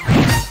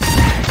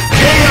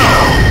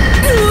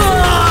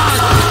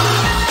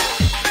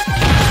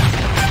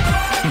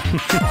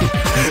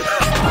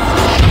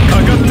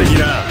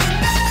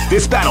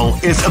This battle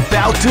is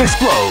about to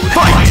explode.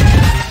 Fight!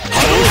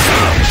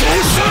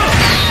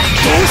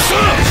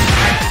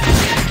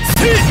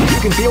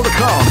 You can feel the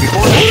calm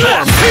before the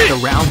storm as the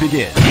round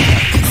begins.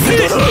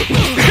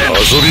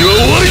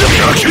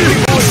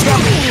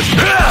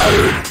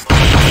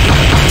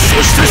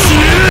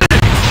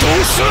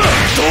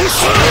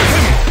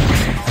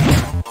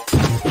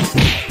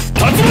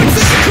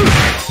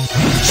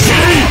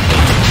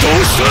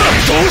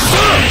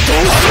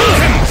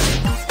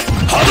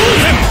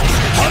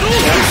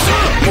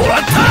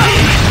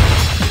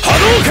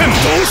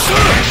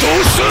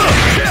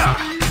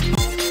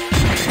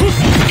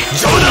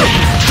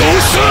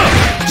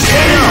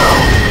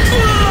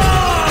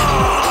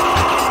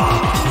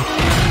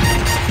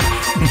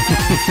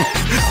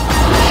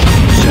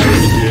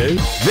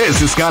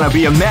 This is gonna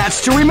be a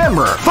match to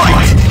remember.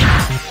 Fight!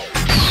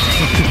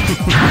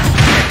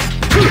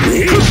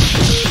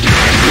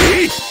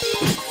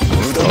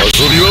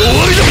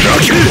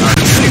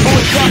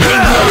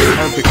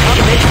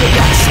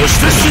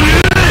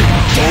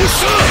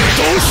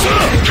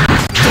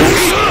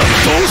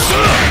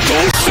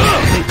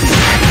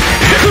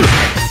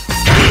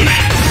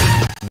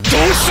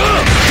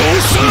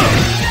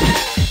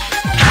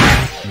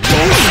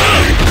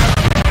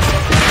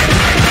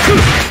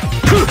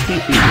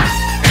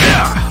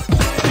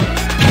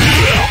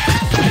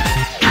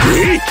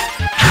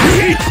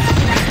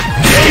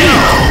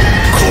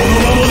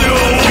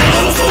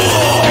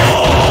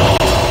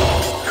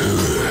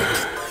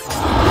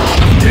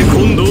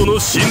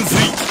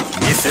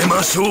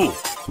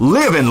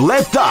 Live and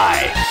let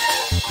die.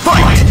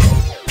 Fight!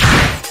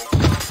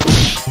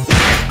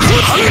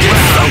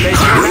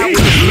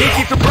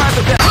 Sneaky surprise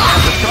attack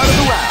at the start of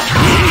the round.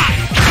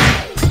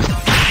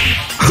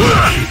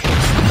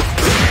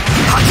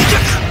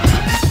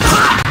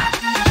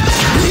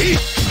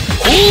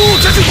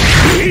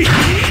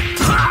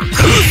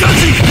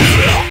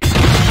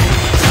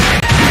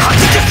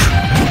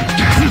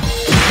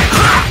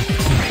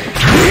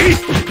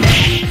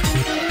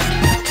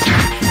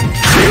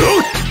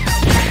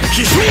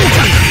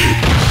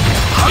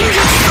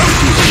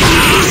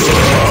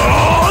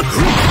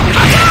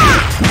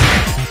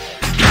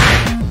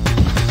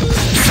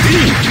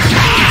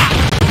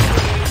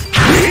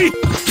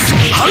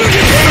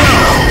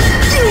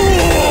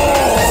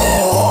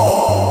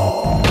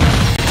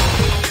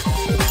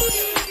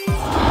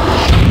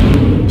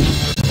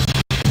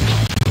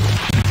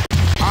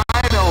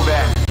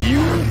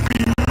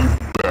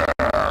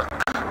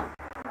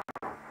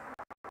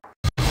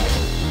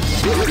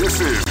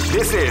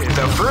 This is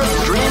the first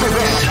dream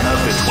event of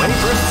the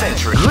 21st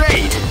century.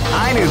 Great!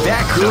 I knew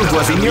that groove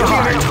was in your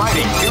heart.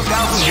 Fighting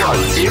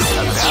 2001 is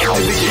about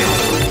to begin.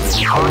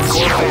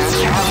 Hardcore fans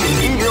have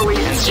been eagerly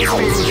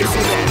anticipating this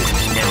event,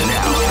 and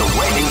now the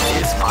waiting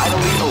is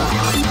finally over.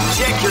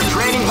 Check your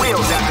training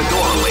wheels at the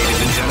door, ladies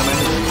and gentlemen.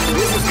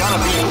 This is gonna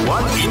be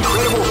one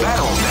incredible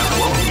battle that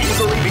won't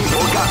easily be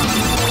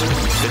forgotten.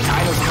 The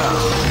time has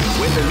come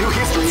when the new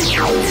history is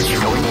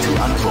going to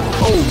unfold.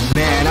 Oh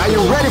man, are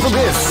you ready for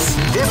this?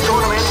 This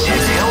tournament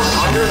is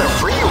held under the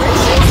free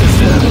ratio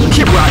system.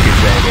 Keep rocking,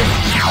 baby.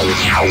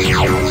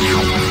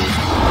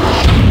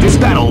 This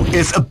battle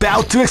is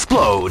about to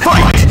explode.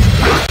 Fight!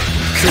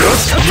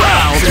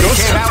 Wow, they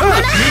came out with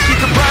a sneaky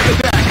surprise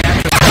attack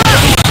at the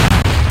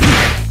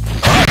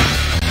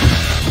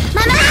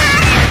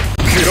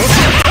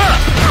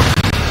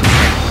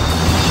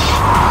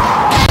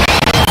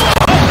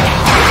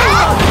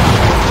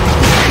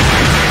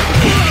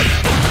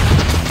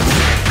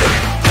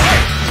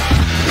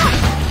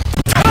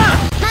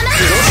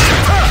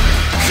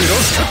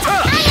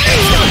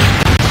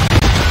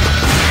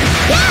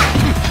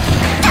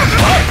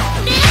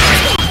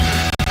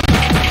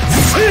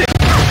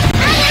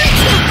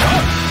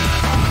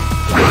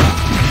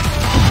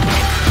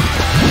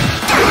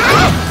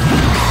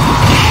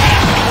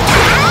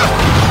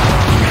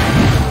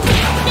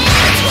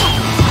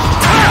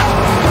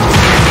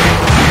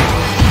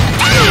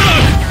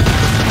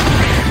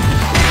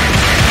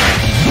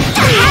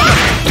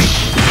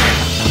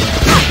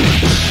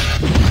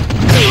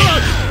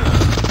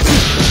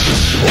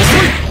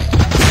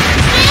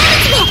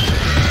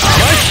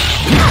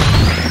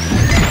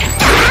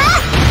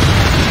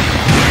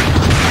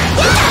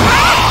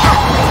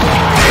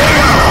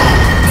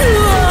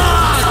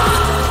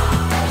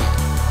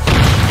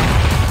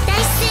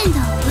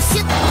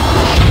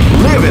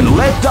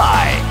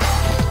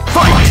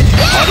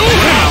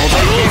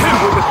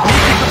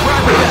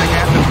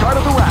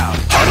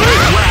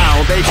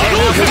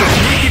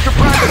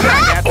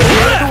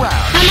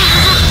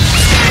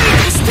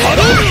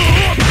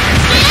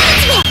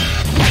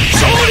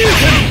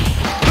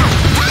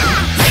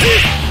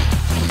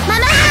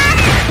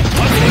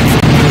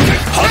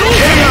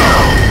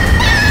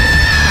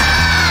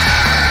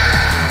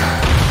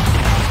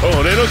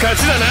の勝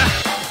ちだな。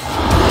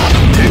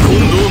テコ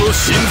ンドーの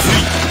真髄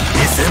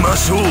見せま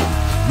しょう。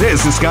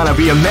 This is gonna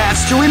be a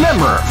match to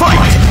remember. Fight!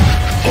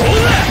 ほ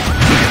ら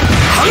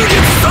半月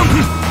さん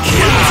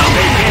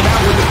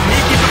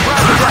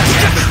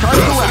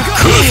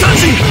空三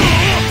陣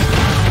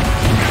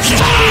昇竜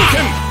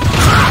拳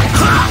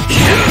剣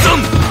山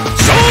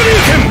昇竜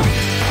拳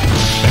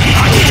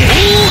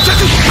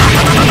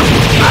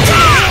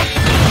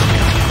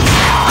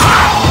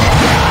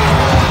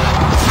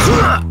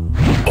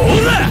オ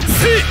ラ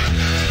せ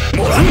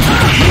もらった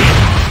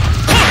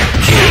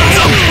剣山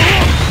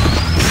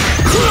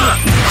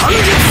半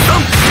月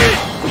三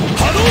波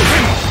動拳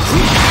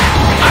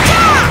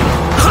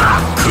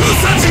空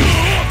三陣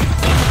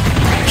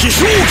飛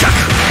翔脚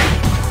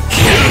剣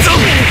山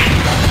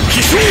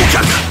飛翔脚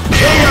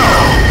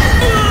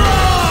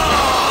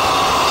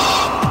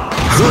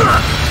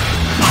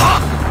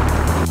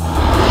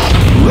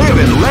Live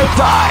and let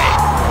die.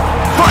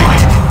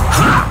 Fight!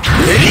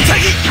 練りた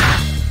ぎ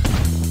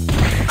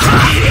半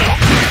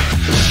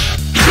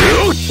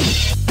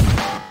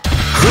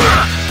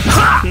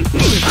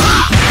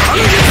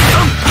月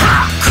山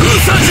空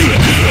三陣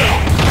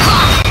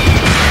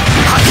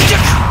八脚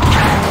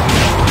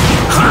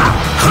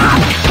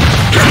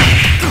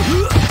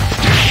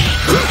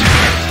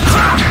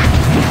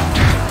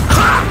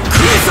空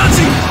三陣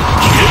剣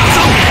山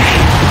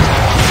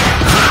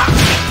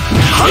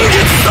半月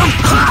山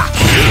剣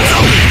山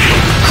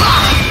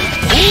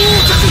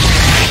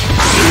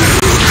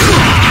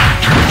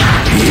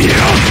いや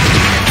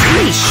フィ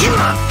ニッシュ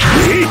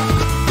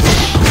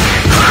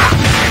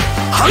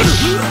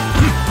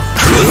空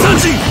三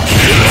陣剣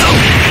山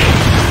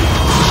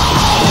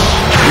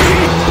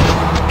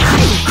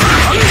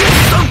半月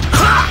山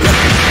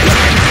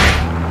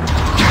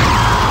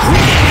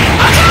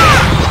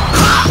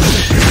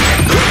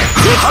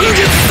半月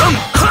山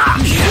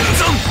剣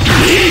山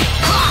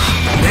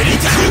練り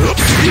た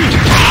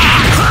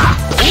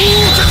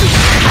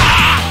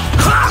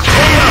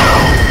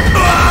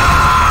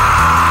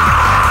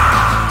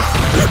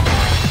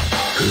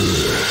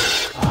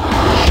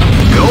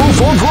Go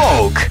for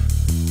broke.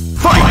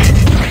 Fight!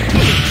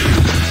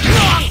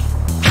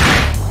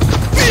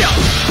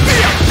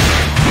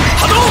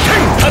 波動拳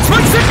竜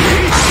巻戦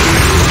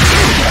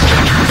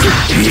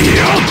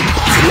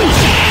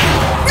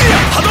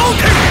波動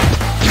拳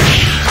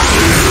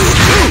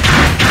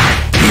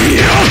フ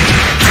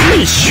ィ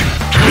ニッシュ本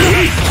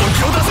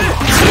気を出せ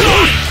本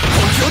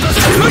気を出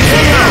せ竜巻戦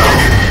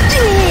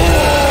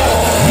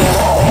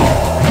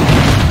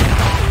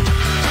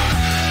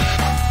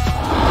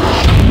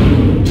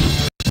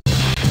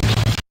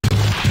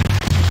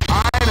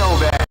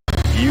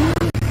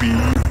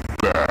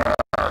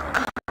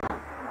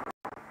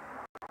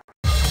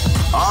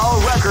All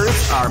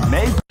records are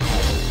made.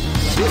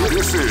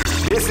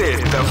 This is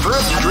the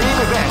first dream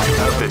event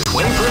of the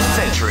 21st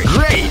century.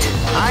 Great!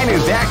 I knew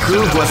that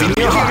groove was in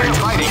your heart.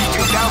 Fighting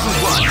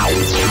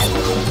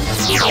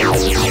 2001.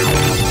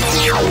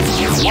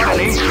 What an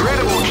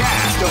incredible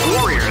cast of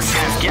warriors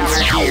has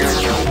gathered here.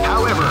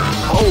 However,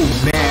 oh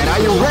man, are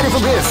you ready for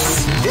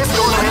this? This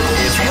tournament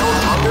is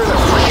held under the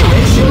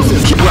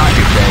regulations. Keep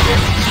rocking, baby.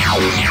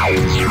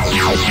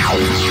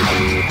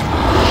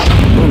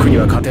 僕に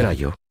は勝てない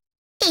よ。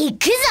行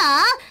くぞ。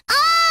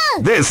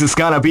This is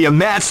gonna be a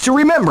match to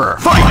remember.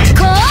 Fight!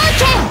 後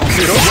剣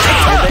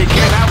Wow, they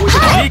came out with a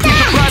sneaky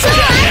surprise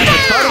attack at the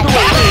start of the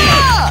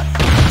round.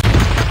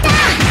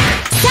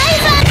 最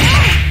後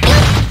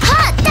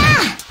はった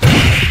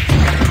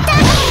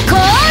こ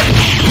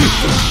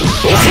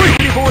う遅い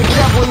People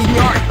exampling the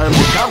art of the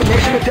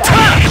combination attack. 超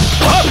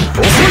アッ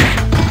パー遅い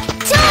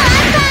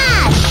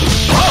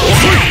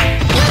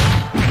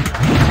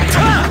後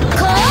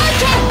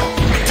剣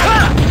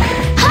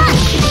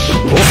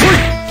遅い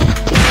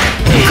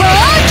後剣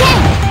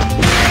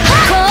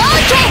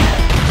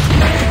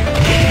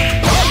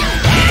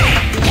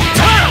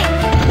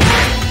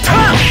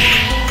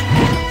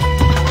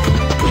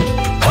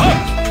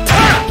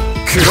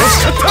クロ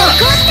スカッター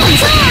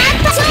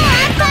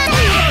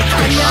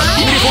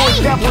People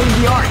exampling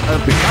the art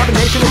of the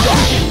combination attack.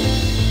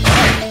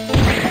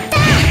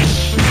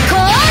 後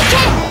剣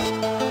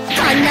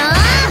かな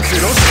ク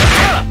ロスカッ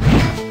ター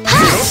ク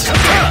ロスカッ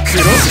ターク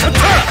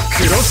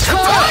ロスカッ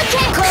ター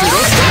クロ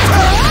スカッ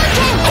ター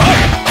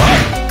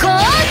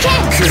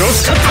クロ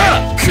スカッター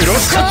クロスカッタークロ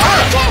スカッター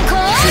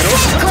クロス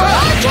カッ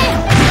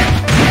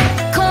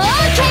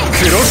ター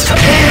クロスカッ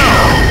ター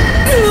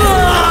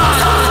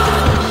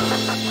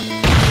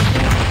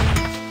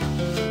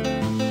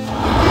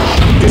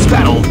This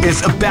battle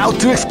is about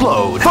to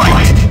explode.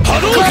 Fight!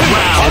 Hadouken!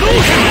 Wow, they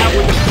came out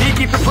with a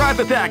sneaky surprise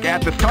attack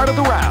at the start of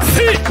the round. 後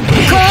剣後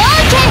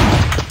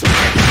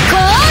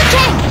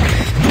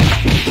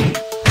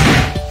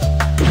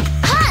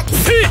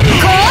剣後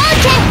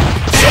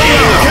剣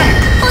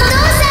お父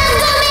さん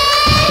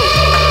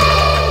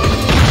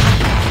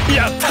ごめん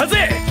やった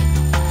ぜ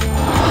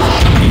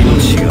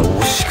命が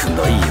惜しく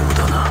ないよう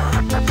だな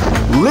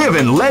Live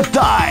and let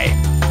die.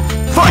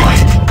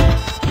 Fight!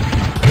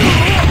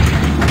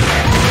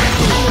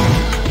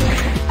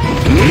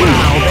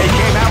 Wow, they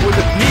came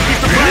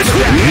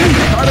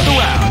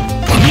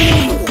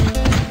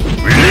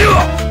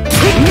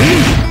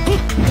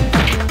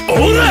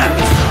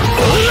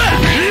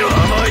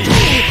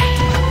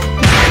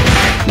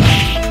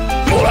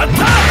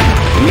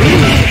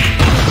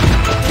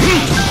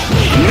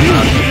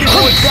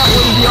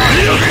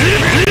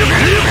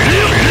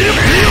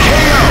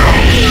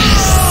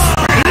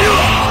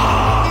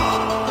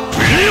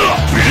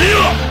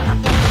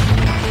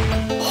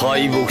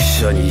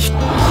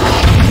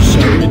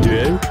Shall we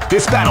duel?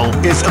 This battle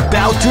is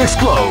about to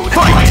explode.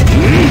 Fight!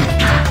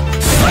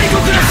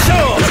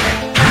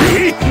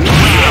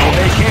 Wow,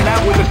 they came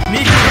out with a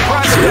sneaky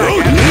surprise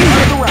attack at the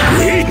start of the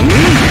round.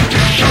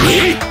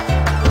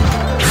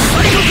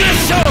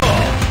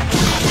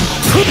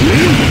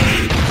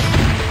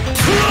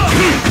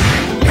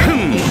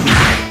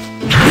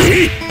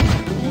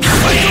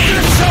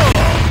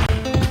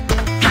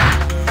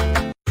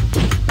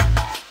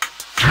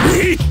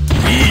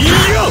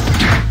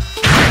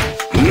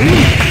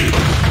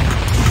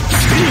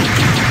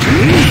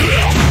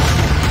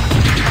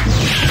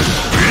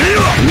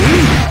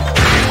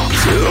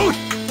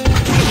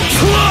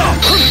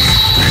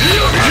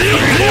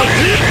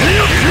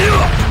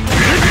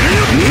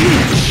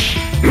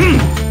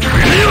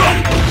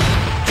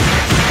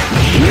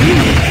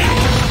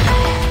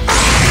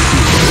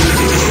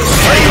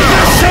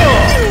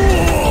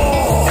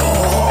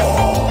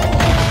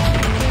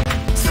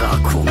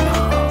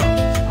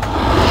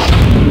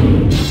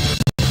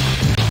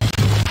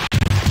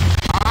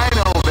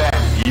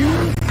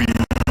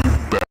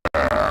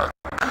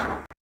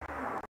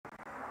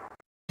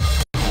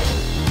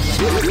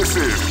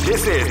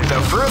 This is the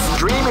first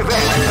dream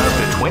event of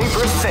the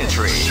 21st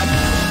century.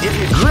 If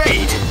you're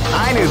great,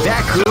 I knew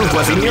that groove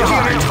was in your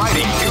heart.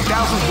 Fighting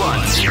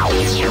 2001.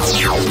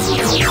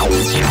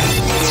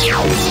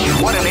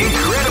 What an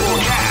incredible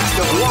cast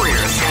of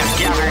warriors has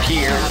gathered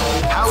here.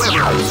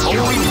 However,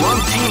 only one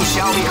team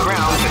shall be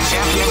crowned the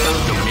champion of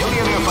the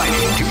Millionaire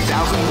Fighting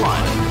 2001.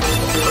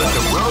 But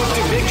the road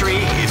to victory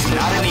is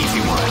not an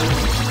easy one.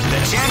 The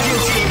champion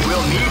team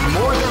will need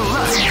more than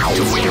luck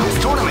to win this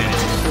tournament.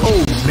 Oh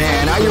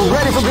man, are you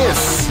ready for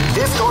this?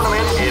 This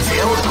tournament is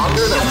held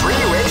under the free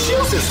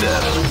ratio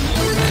system.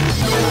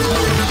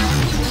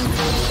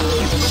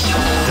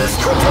 The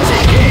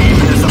strategic game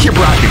is keep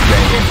rocking,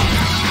 baby.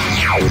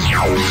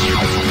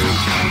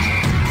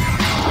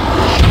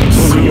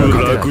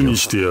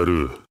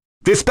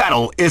 This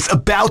battle is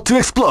about to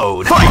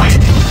explode. Fight!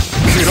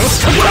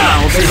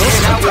 Wow, they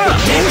came out with a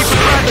sneaky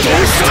surprise attack at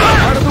the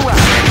start of the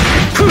round.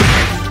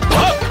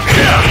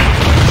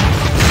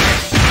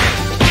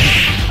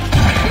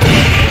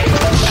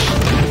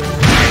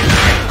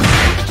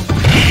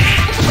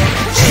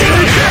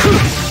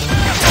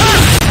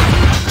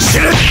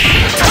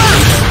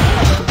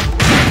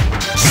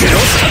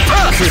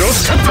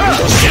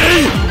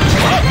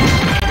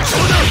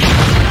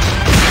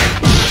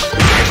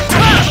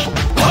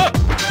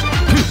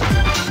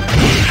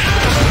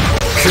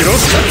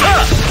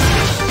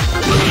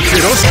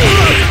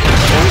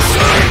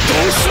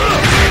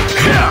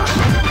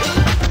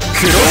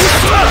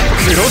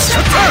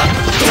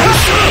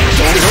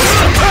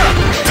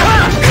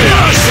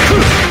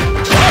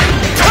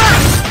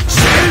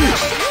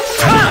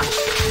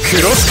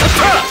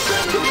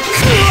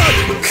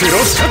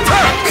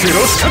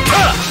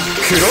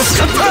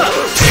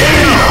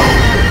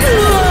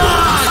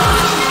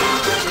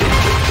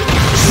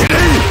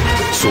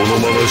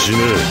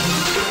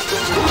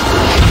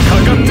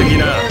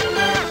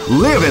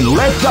 Live and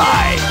let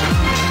die.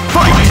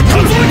 Fight!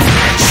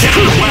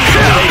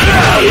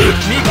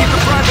 Sneaky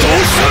surprise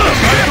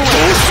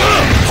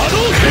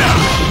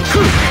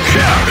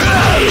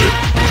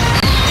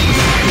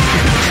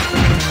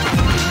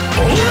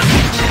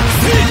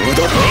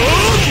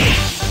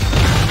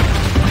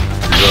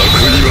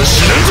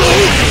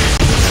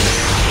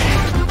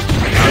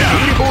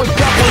beautiful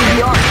example in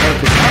the art of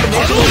the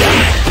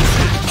combination.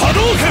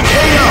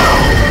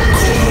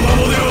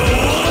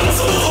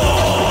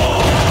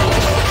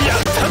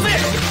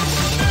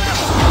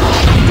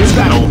 This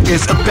battle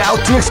is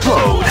about to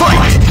explode.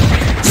 Fight!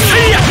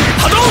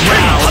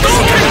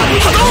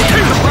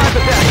 Surprise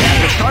attack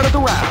at the start of the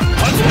round.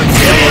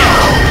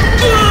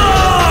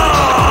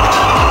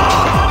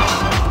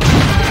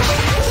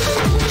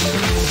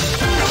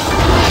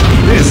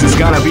 This is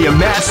gonna be a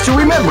match to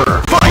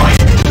remember. Fight!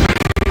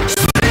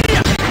 They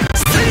came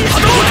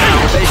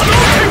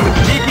with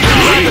sneaky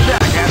surprise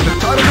attack at the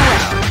start of the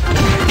round.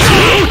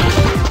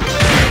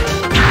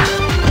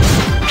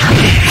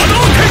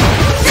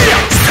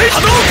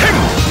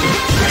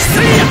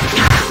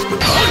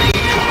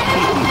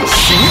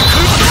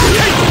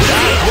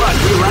 What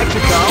we like to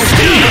call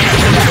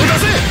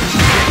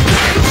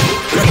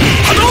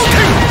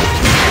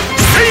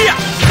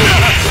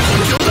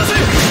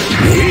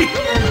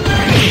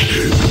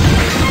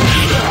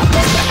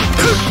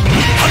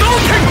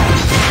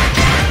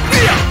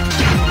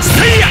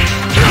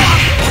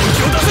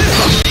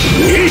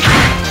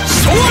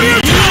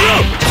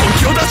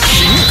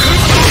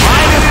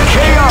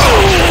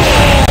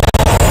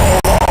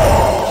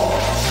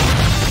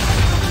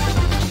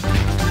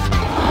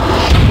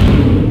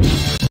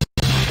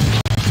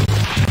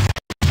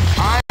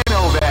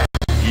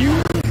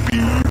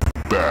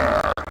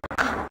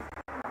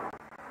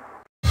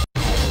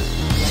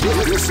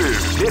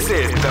This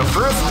is the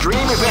first dream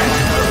event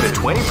of the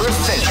 21st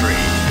century.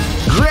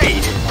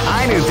 Great!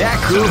 I knew that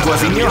groove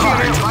was in your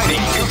heart.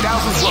 Fighting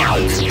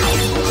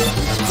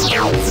 2001.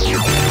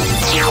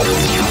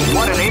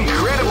 What an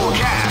incredible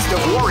cast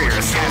cast of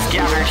warriors has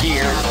gathered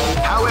here.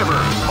 However,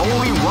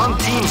 only one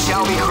team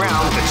shall be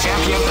crowned the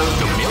champion of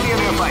the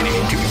Millionaire Fighting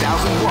 2001.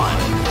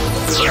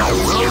 The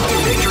road to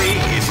victory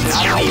is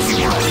not an easy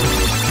one.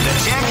 The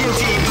champion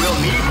team will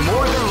need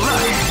more than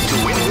luck to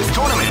win this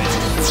tournament.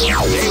 They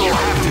will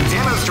have to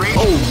demonstrate.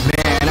 Oh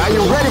man, are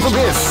you ready for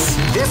this?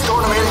 This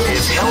tournament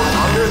is held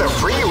under the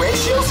free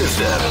ratio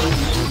system.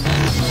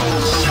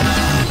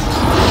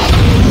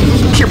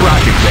 Keep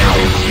rocking,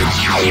 baby.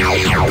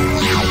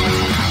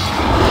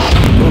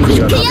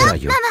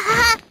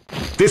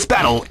 This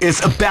battle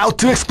is about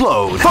to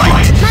explode.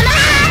 Fight!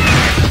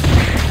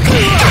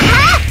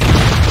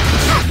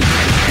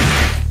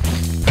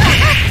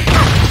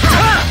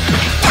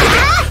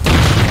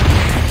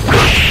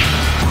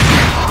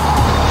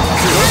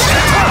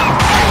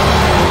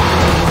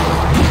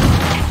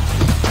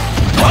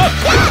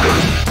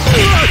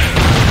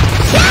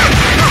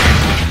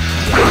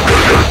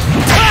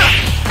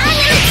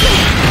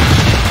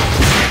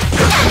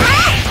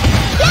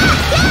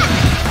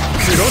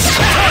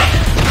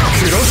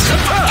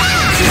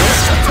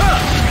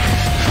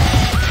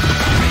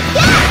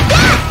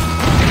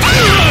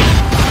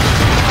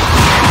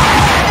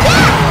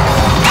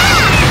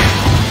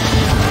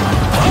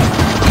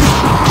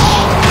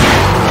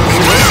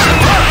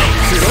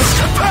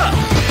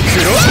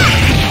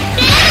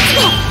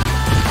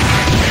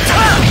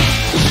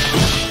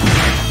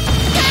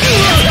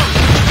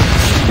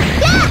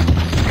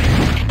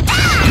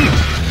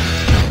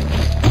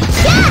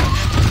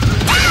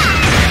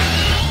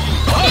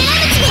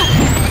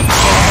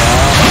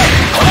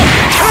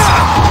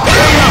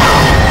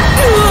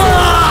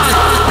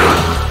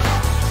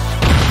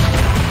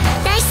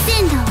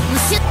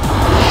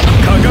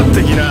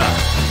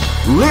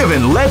 Live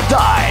and let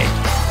die.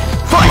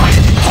 Fight!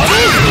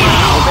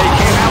 Wow, they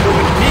came out with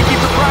a sneaky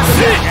surprise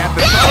attack at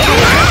the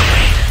start.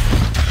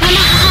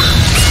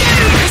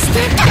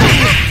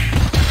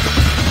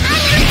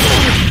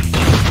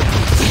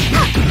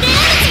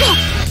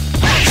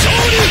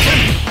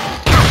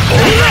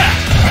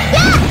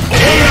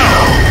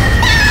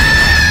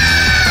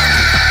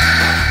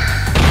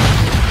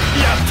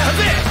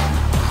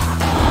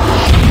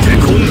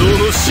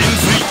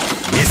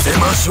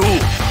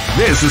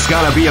 This is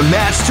gonna be a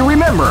match to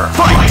remember.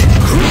 Fight!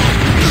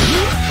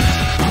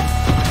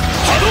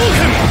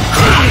 Hadouken!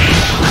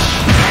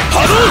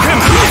 Hadouken!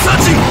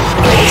 Fusachin!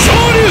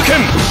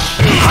 Shoryuken!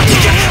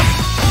 Hakigaki!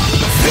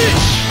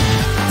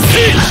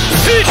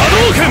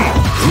 Hadouken!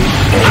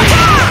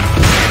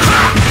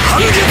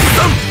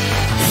 Hangetsu-san!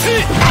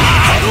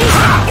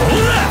 Hadouken!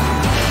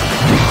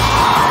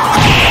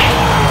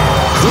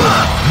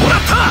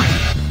 Moratta!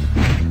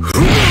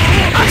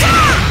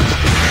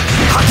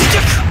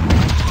 Hakigaki!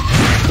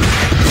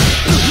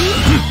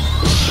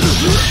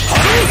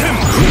 Hadouken!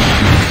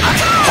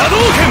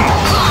 Hadouken!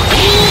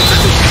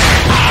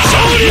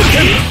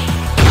 Shoryuken!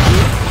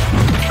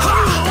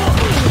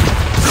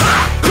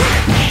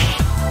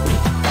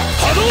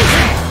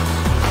 Hadouken!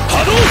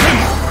 Hadouken!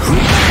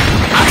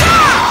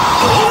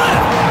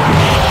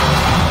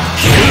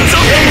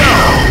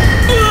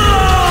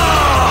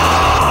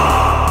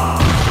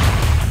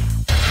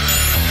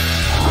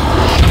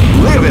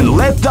 Live and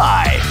let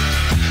die.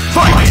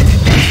 Fight!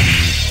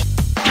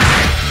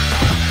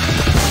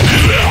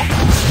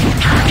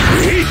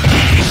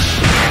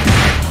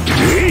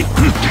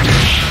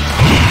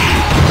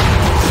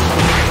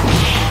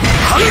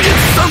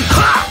 Hangetsu-san!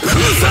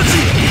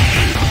 Fusachin!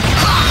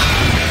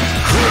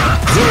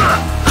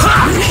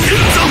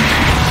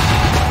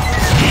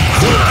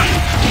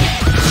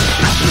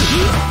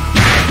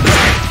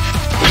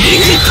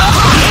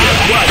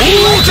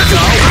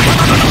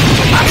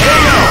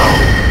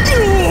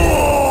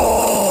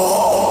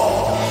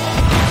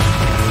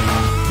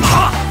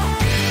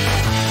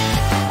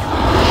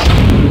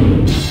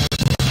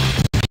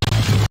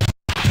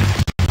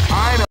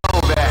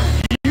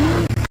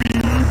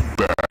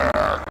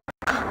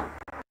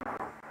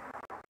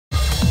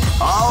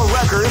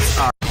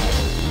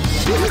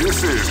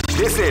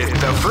 This is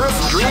the first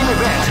dream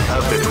event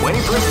of the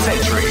 21st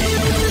century.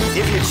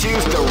 If you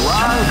choose the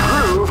wrong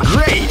groove,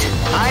 great!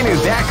 I knew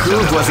that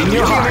groove was in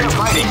your heart.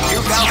 Fighting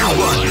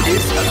 2001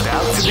 is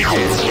about to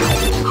begin.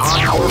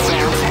 Hardcore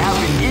fans have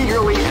been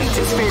eagerly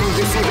anticipating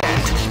this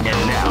event, and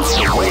now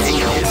the waiting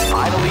is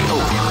finally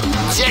over.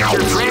 Check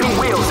your training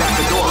wheels at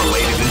the door,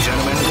 ladies and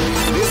gentlemen.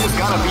 This is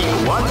gonna be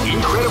one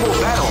incredible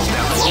battle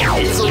that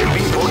won't easily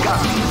be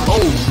forgotten.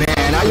 Oh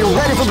man, are you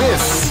ready for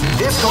this?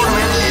 This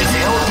tournament is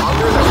held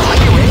under the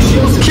free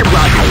ratios. Keep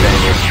rocking,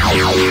 baby.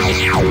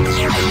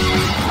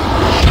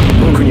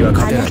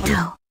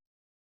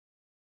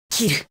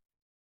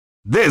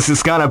 This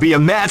is gonna be a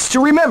match to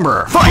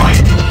remember. Fight!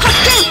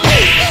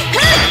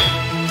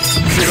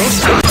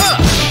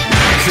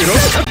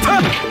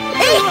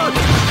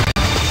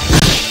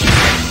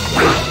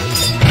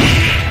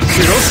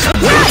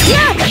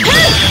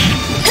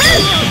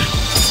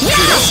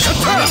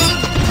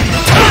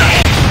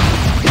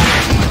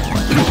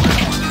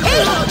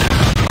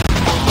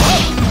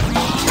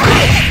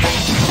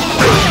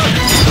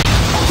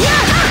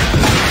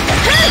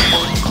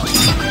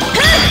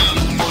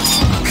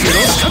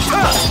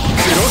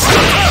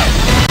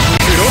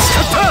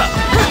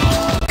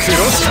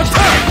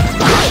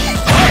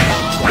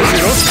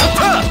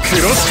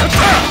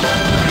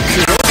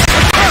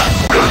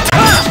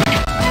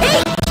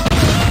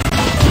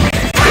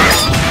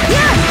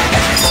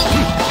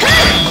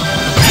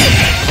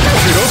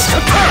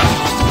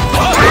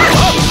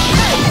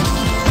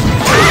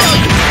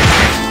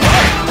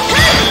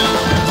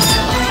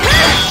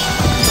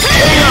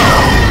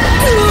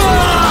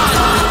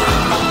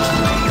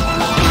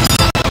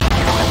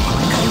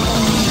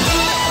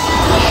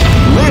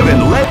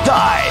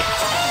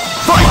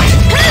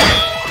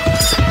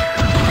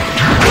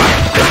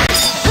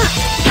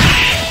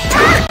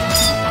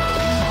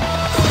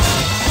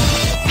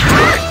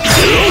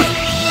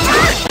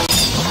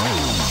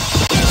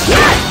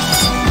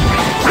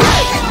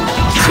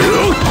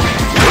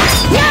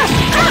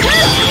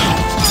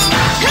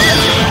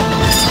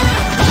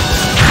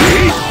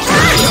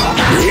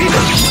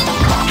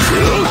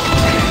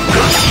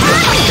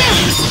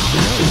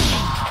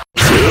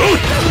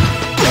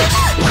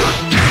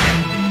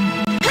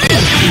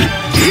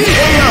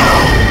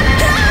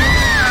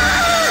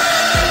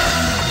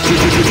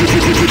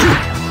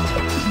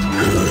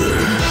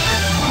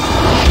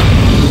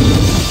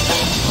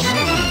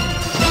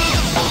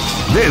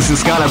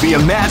 be a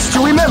match to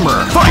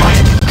remember. Fight!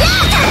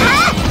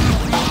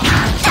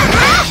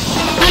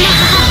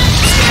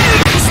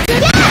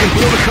 You can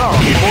feel the calm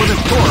before the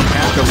storm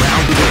after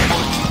round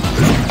begins.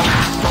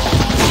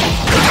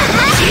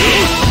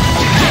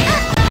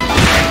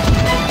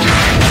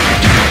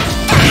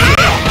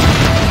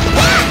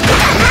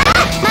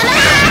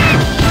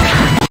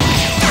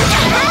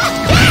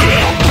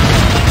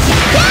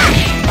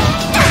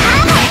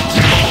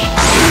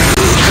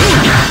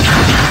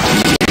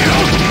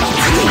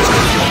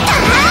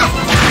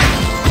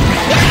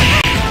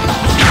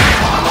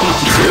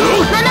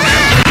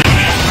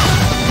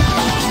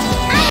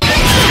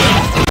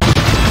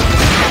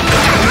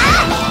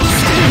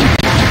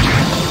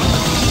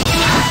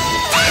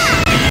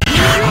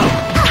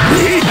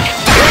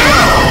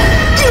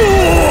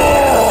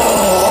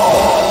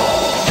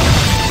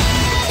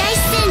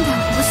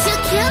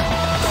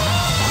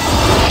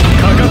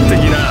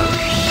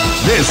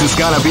 This is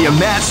gonna be a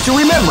match to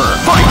remember.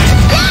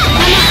 Fight!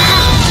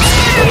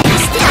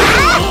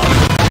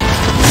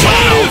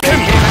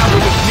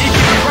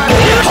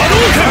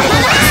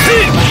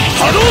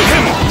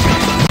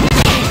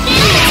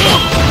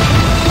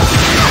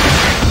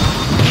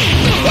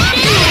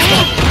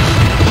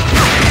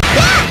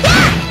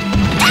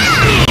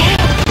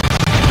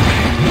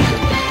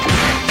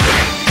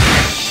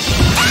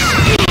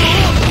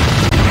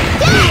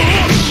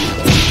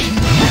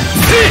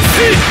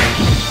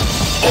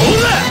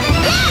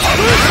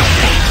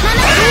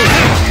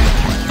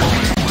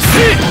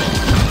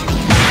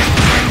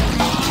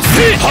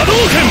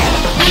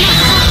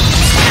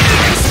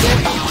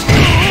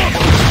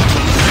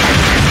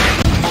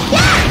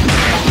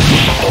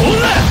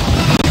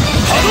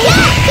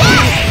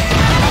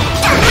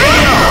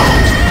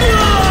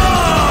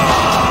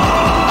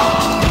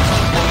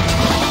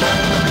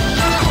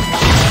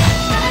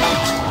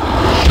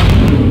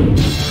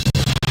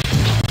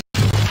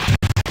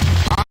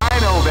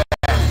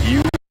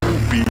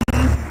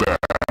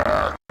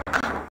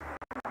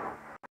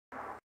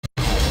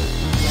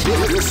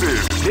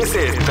 This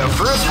is the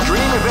first dream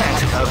event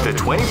of the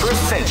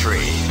 21st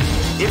century.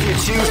 If you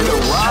choose the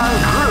wrong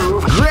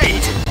groove,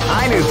 great!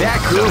 I knew that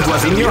groove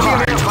was in your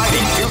heart.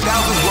 Fighting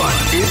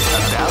 2001 is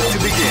about to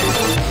begin.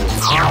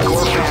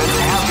 Hardcore fans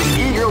have been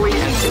eagerly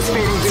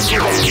anticipating this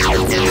event,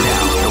 and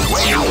now the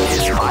wait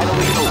is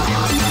finally over.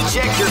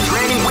 Check your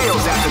training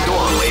wheels at the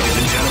door, ladies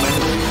and gentlemen.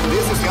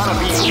 This is gonna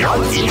be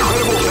one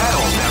incredible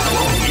battle that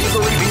won't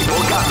easily be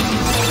forgotten.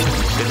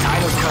 The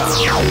time has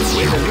come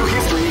with a new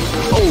history.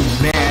 Oh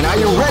man, are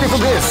you ready for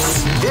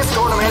this? This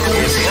tournament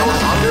is held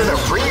under the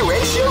free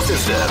ratio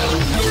system.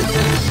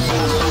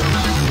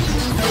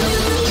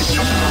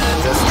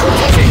 The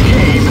strategic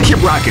game.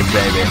 Keep rocking,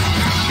 baby.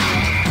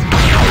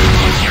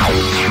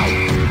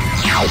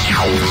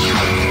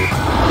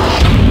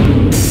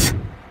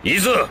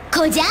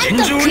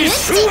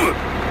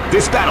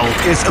 This battle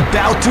is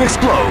about to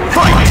explode.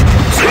 Fight!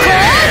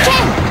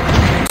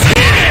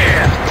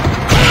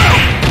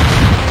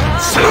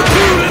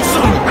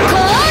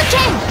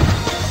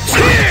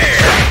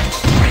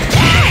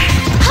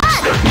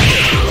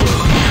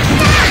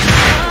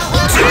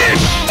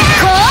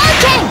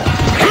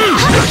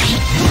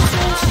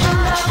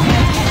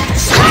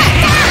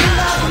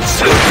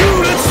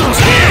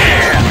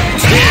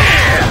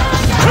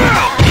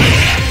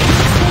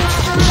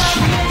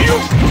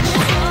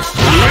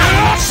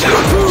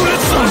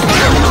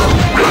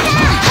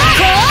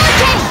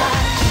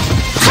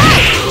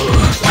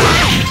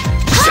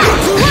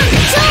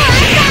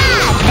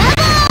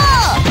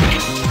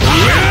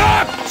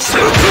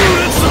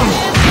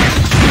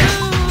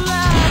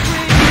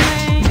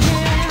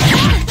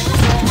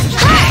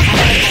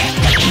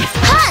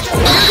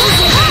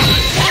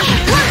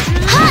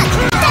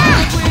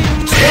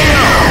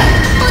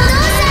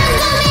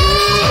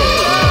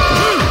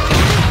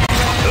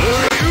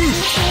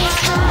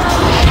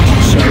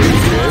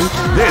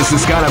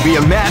 This is gonna be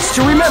a match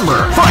to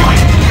remember. Fight!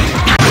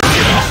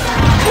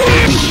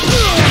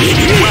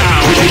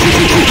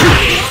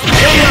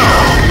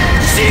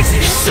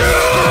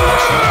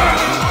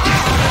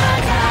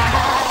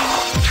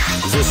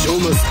 The show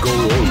must go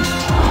on.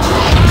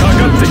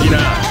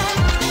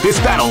 This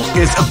battle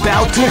is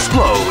about to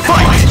explode.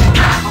 Fight!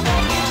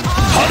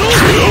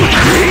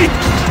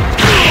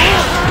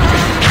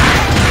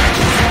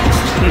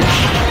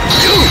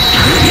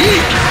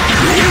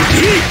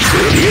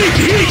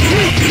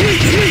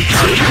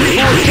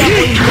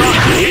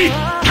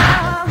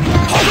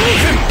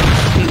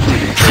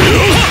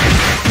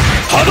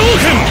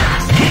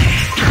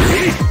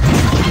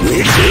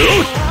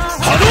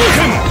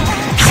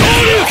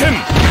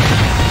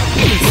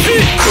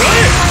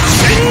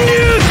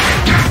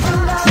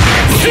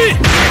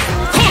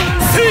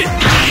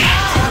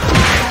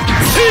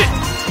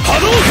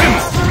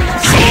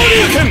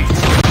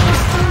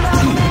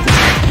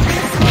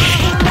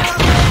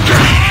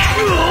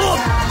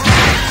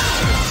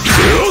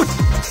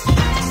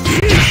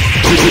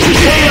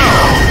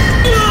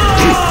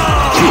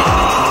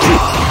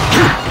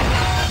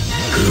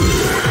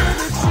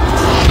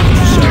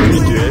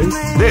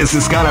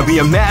 This is gonna be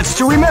a match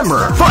to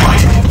remember. Fight!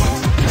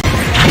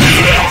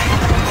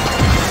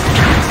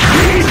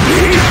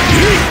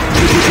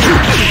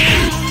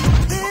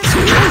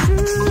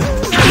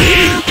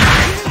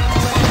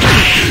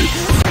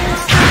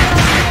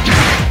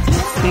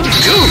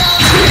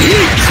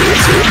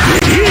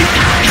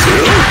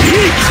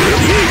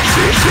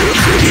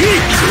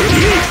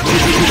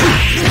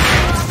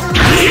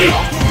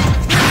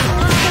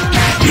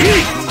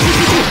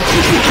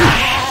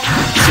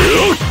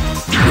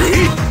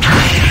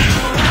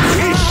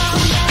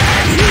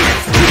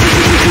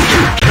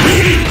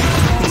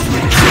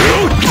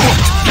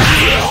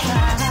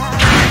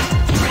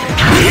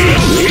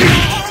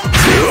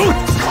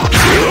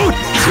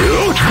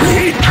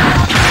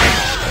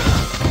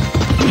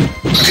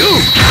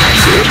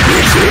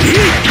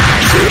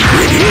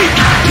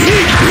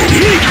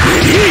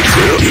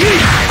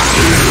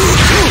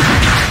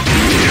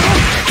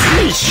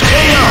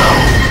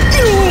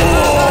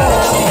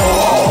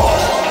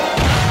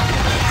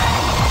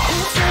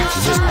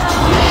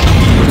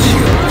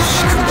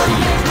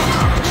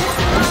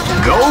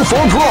 Go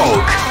for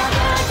broke!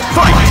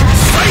 Fight!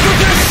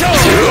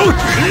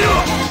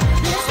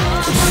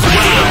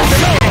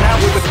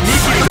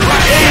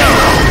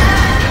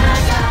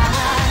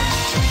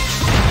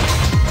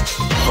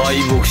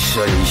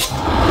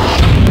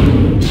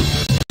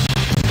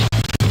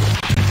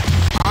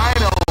 I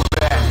know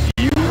that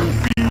you'll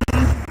be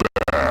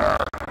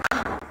back.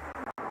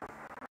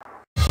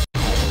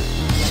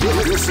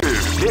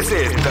 This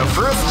is the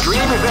first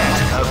dream event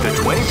of the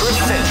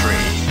 21st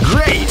century.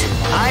 Great!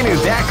 I knew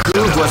that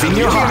groove was in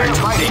your heart.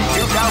 Fighting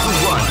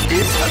 2001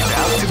 is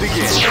about to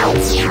begin.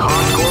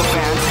 Hardcore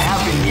fans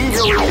have been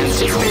eagerly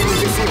anticipating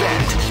this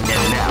event,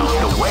 and now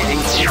the waiting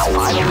is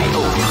finally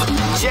over.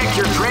 Check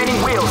your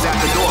training wheels at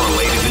the door,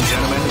 ladies and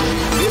gentlemen.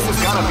 This is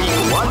gonna be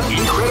one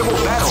incredible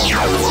battle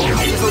that won't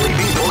easily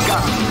be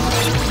forgotten.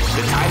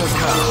 The time has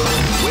come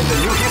when the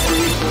new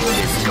history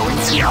is going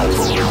to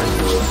unfold.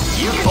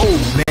 Oh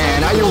man,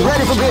 are you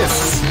ready for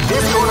this?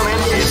 This tournament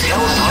is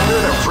held under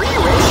the free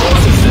ratio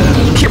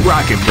system. Keep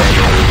rocking,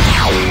 baby.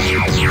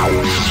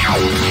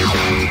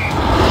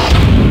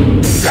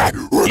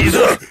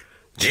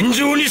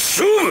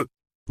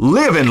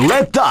 Live and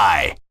let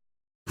die.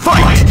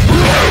 Fight!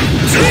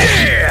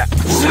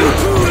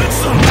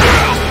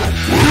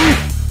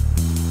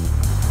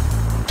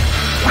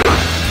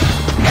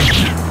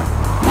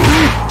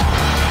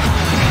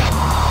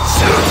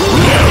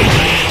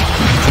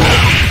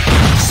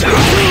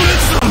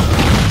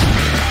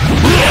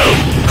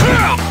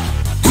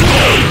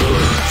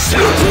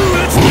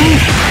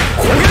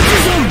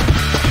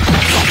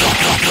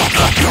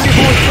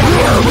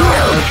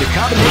 The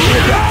combination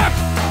of that.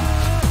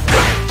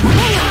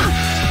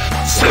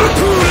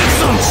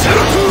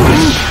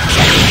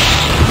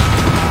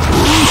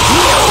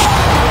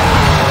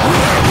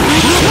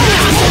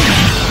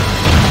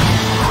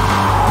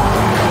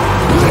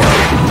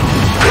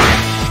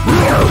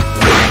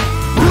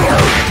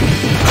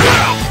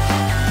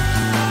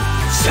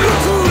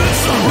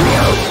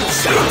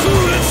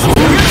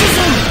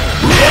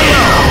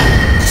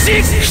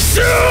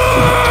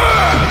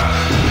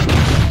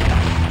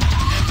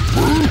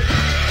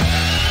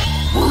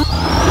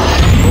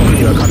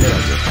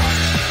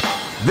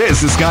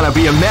 This is gonna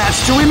be a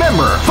match to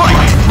remember. Fight!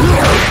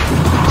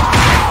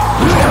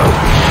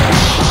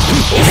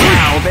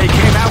 Now they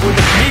came out with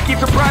a sneaky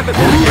surprise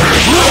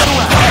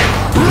attack.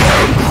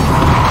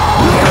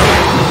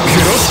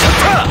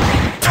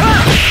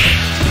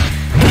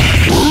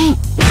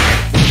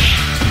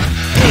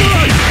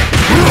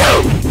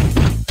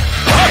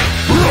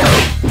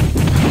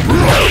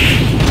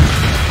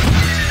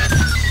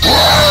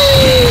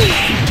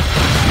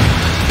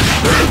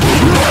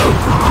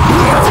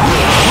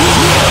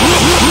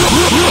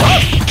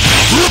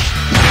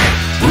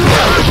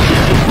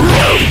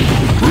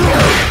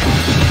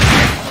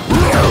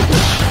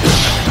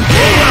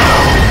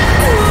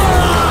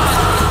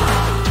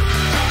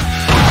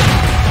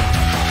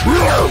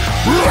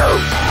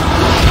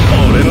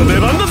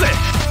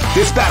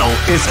 This battle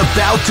is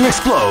about to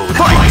explode.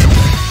 Fight!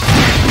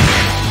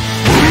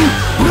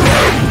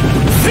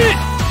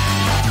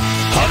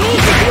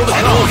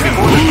 Hadouken!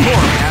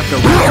 At the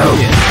round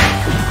begin.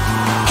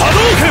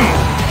 Hadouken!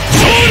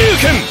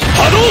 Shoryuken!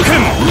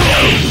 Hadouken!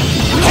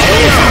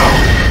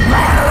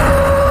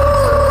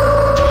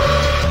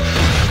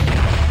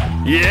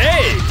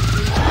 Yay!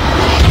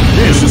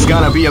 This is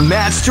gonna be a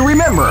match to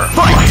remember.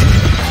 Fight!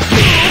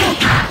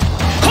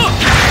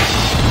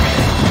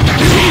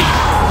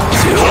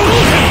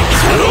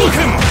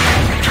 Hadouken!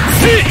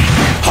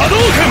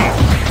 Hadouken!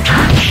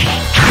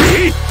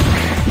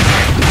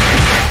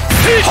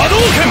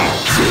 Hadouken!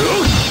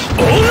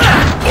 Ora!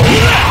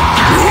 Ora!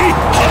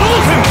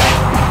 Hadouken!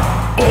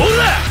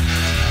 Ora!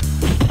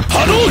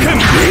 Hadouken!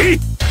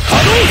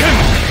 Hadouken!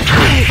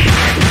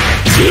 Ora!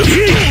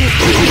 Shinryuken!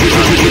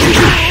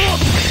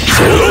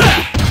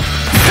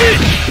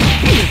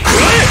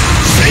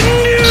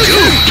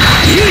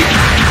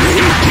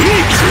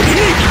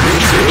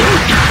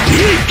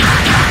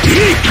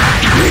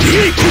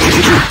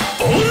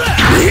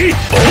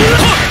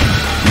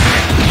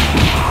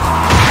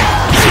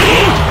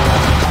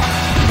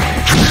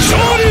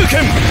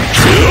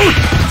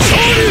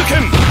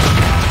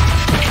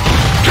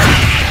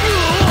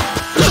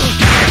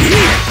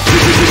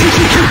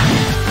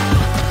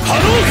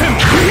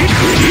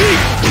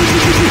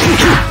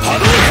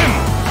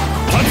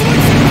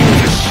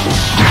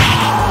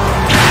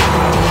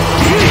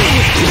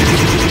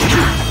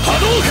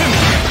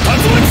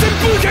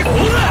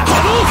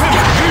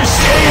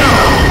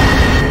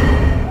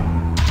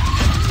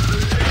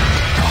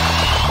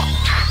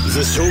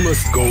 The show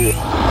must go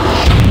on.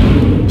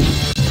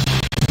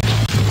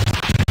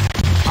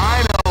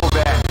 I know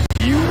that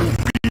you'll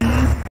be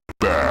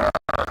back.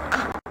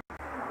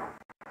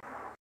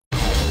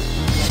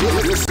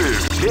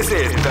 This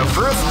is the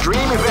first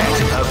dream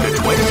event of the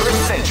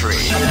 21st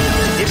century.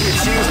 If you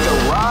choose the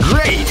wrong...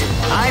 Great!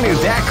 I knew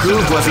that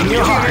groove was in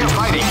your heart.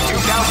 Fighting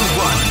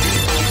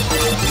 2001.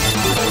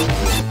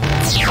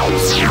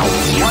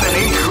 What an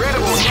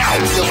incredible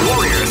cast of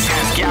warriors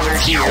has gathered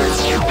here.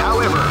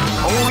 However,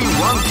 only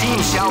one team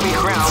shall be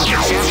crowned the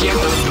champion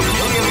of the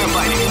Millionaire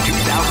Fighting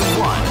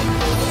 2001.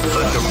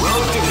 But the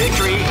road to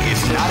victory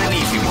is not an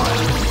easy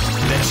one.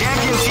 The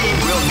champion team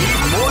will need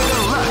more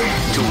than luck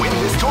to win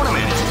this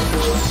tournament.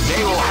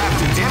 They will have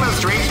to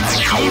demonstrate a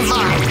keen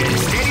mind and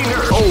steady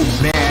nerve. Oh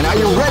man, are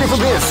you ready for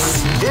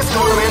this? This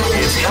tournament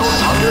is held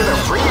under the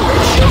free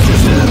ratio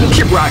system.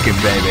 Keep rocking,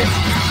 baby.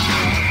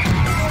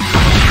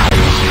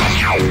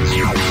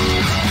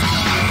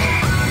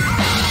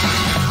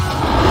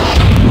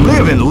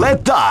 Live and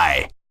let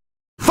die.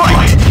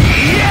 Fight!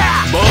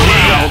 Yeah!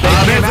 Wow,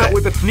 they came out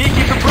with a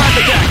sneaky surprise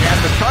attack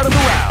at the start of the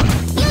round.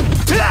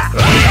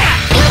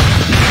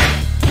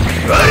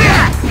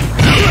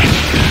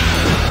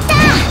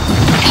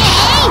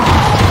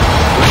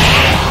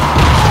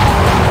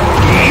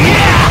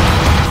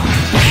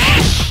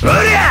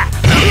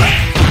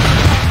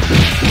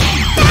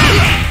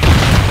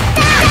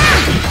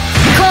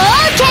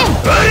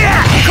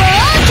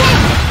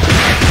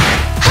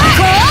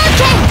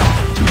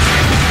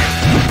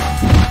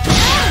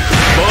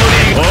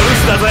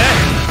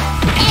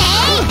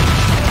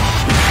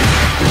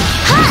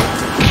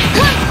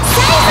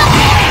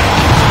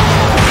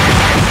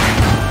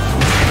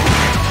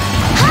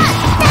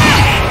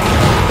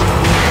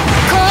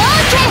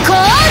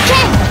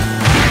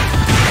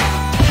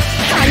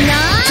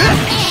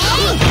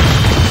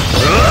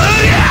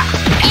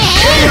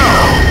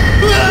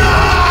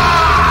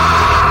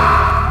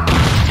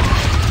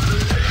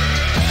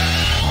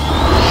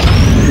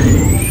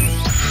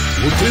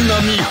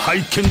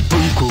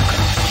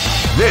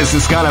 This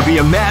is gonna be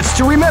a match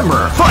to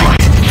remember. Fight!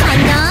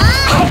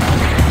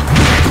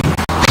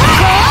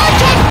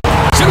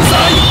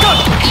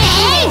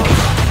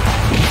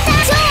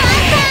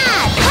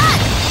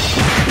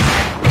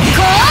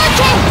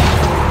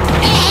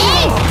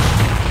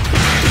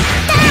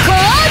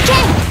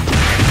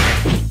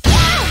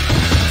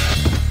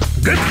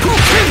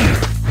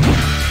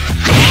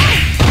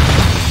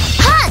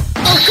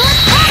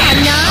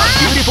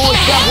 Beautiful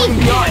establishing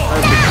the art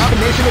of the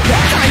combination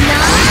attack.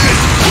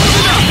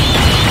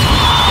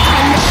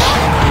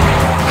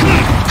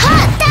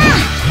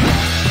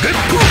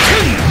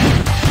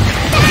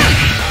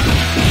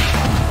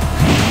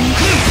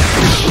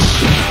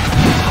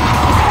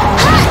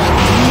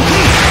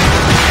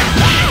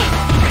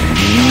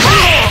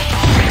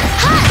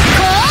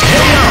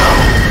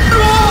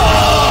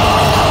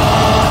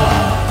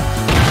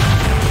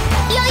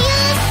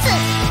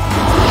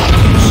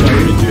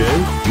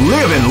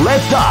 Live and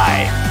let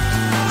die.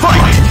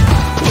 Fight!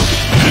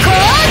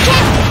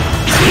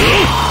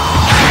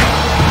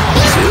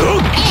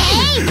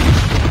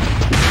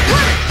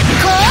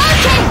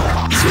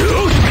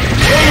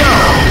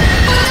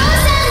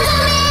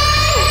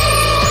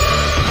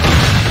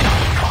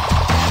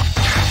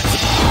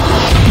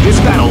 This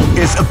battle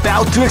is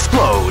about to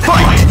explode.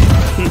 Fight!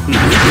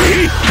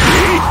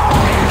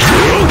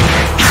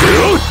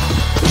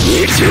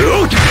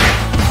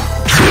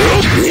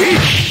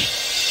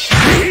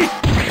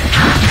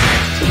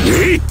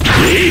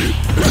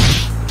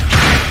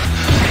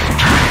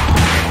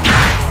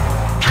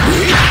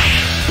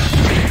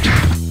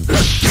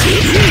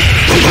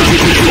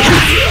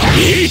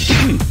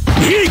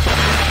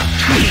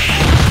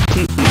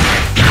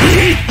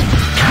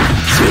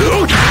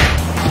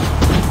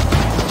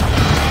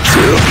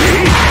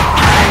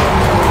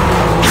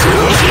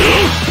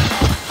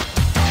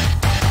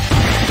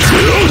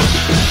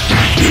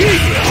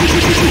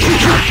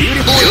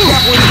 Beautiful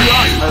establishing the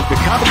art of the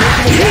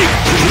combination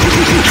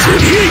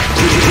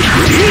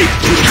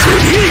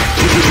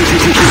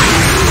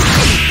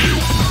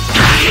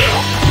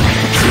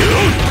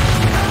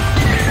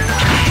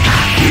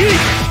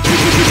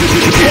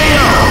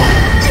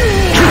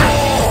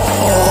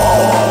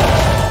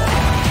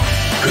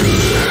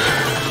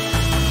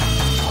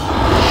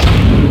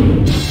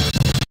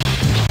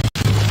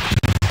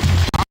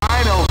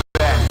I know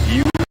that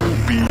you'll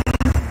be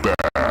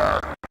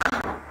back.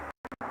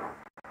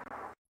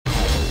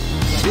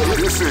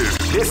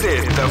 This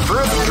is the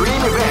first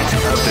dream event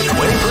of the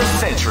 21st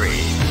century.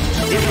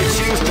 If you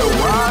choose the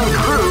wrong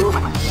groove,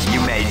 you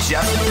may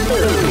just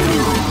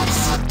lose.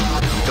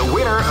 The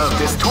winner of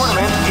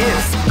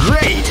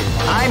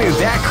I knew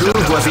that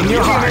groove was in your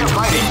heart.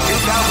 Fighting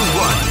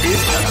 2001 is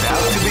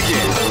about to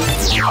begin.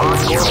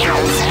 Hardcore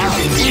fans have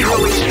been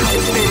eagerly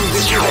anticipating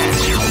this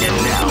event, and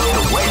now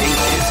the waiting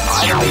is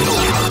finally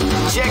over.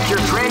 Check your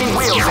training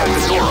wheels at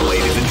the door,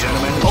 ladies and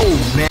gentlemen. Oh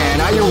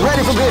man, are you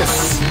ready for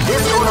this?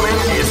 This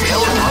tournament is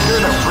held under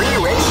the free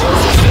ratio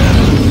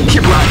system.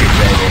 Keep rocking,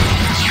 baby.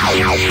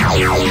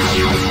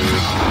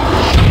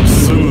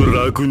 すぐ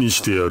楽に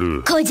してや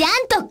る。こじゃん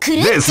とくる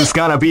っ This is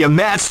gonna be a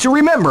match to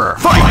remember.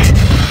 Fight!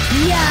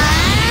 いやー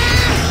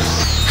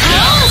覇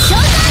王昇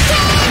格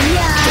い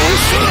や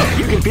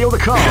You can feel the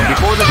calm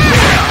before the ー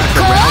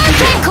こう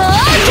けこう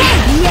け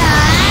いやー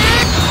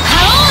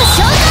覇王昇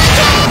格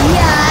いや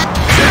ー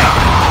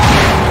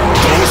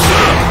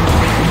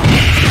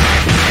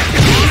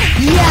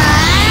いや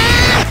ー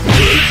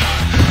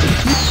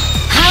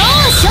覇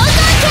王昇格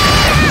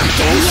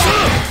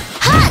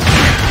はっ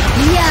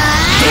いや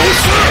ー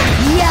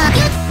いや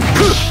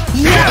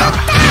いややっ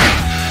た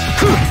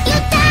や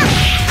った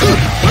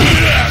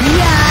い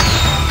や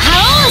覇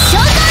王昇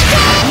格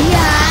いや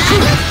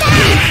やった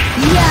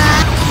いや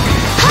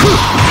はっこ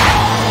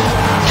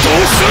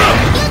うけ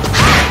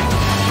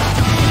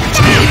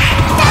いや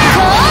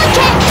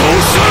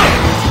こ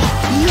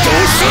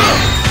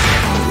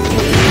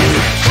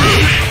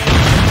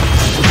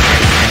う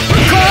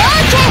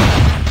け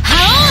覇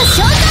王昇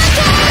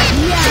格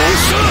いや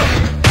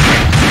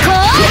こ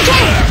うけ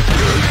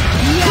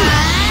いや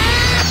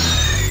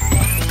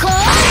こ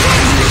うけ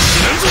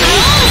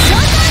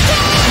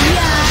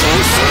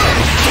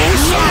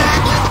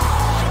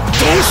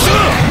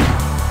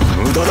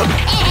無駄だ。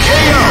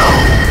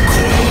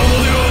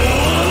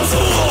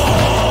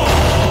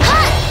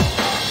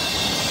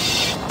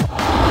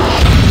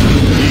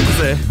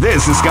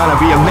 This is gonna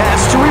be a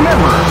match to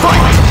remember.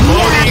 Fight! ボ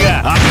ディ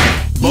が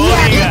ボデ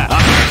ィが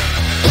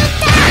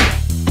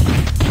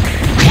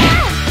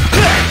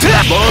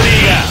ボデ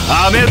ィが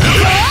雨だ。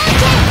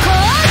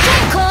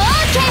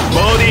ボ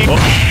ディ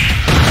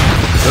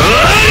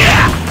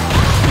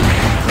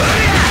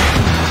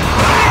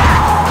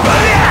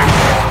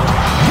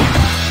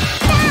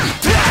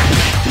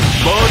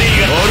ボディ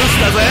がオルス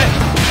だぜ。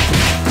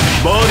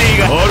ボディ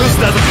がオルス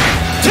だぜ。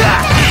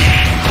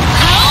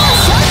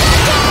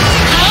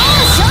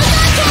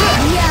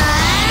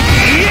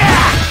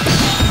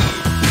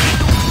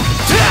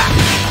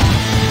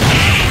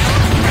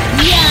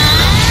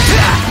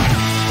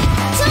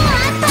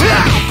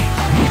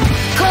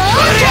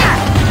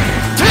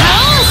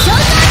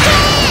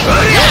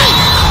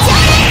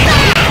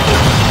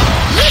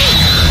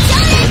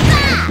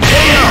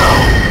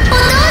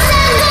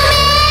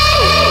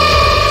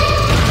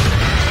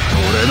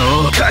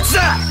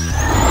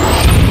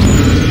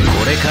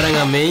これから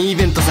がメインイ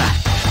ベントさ。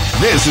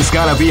 This is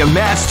gonna be a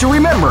match to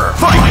remember.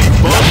 Fight!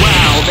 Wow,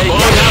 they came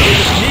out with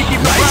a sneaky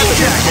surprise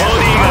attack. ボ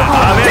ディが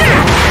雨だ。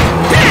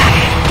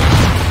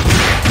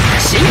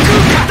真空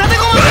片手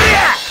駒ボ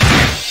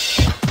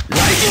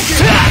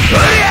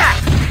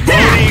デ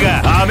ィが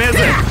雨ぜ。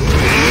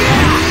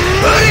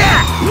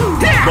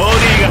ボデ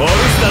ィがオル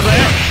スだぜ。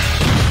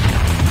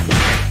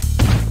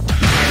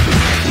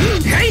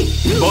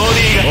ボデ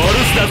ィがオル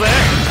スだぜ。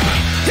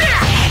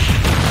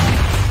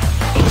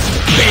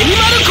ベニ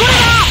マルコレラ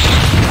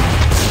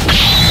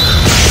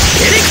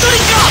エレクトリッ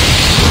カ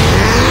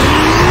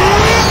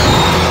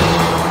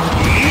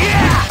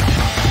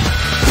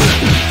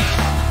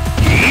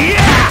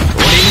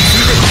俺につ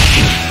いてこ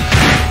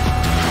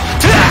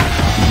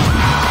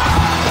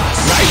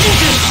ライジン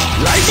グ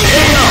ライジング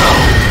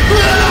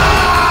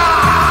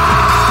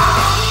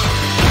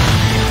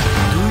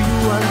Do you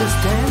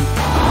understand?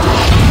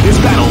 This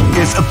battle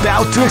is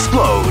about to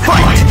explode.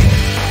 Fight!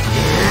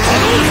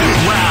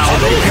 Wow,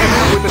 they came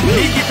out with a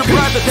sneaky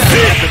surprise attack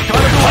at the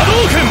start of the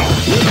Hadouken!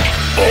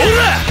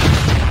 Ora!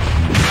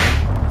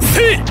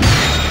 See!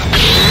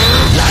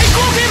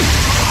 Raikouken!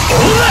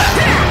 Ora!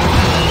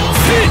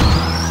 See!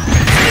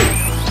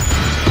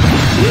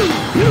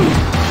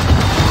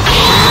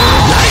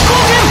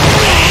 Raikouken!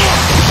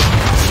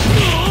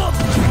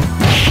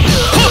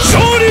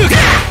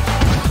 Shoryuken!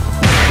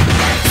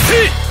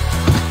 See!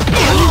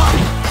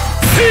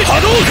 See!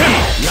 Hadouken!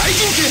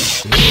 Raijinken!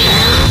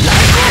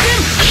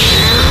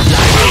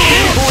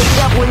 Before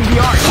doubling the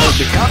art of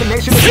the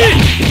combination attack.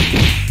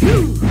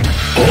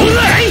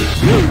 Alright!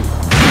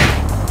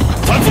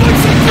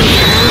 Tatsumaki!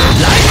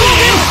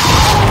 Raikouken!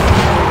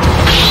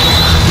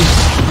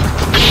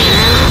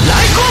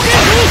 Raikouken!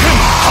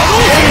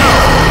 Hadouken!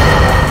 Hadouken!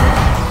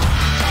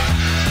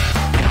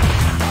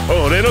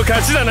 俺の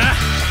勝ちだな。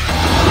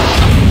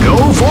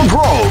 Go for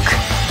broke.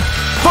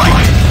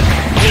 Fight!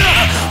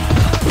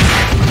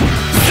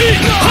 竜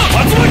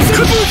巻旋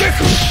風脚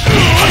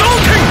波動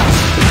拳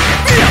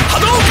波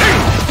動拳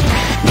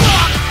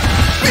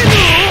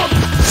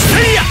セ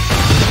イヤ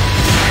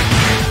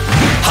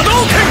波動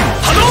拳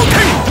波動拳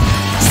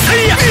セ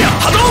イヤ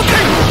波動拳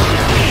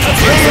竜巻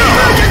旋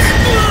風脚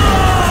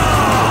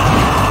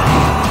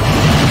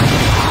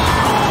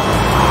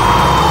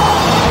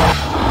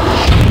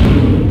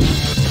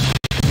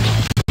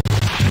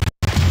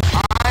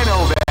I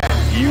know that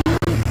you'll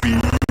be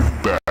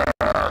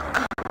back.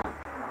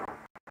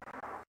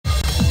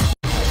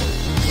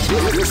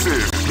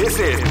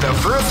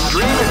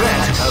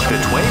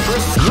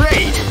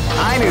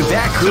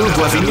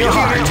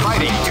 heart.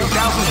 Fighting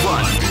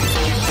 2001.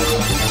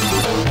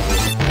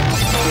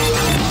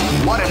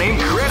 What an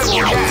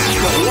incredible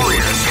cast of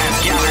warriors has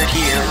gathered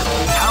here.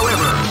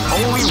 However,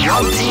 only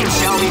one team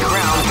shall be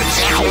crowned the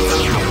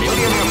champions of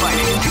Millionaire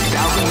Fighting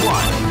 2001.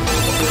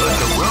 But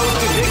the road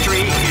to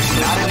victory is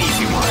not an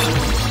easy one.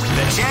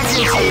 The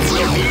champion team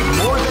will need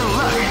more than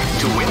luck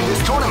to win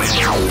this tournament.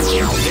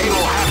 They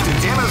will have to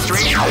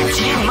demonstrate a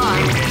keen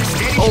mind and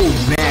steady... Oh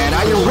man,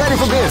 are you ready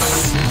for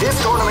this? This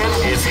tournament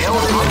is held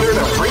under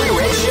the free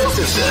ratio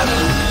system.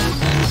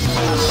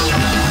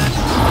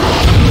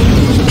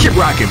 Keep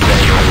rocking,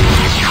 baby.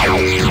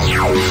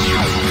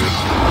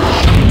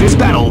 This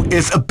battle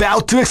is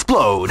about to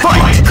explode.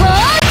 Fight!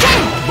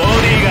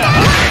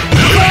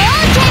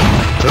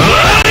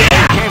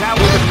 Came out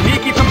with a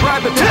sneaky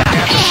surprise attack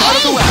at the start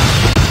of the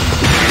round.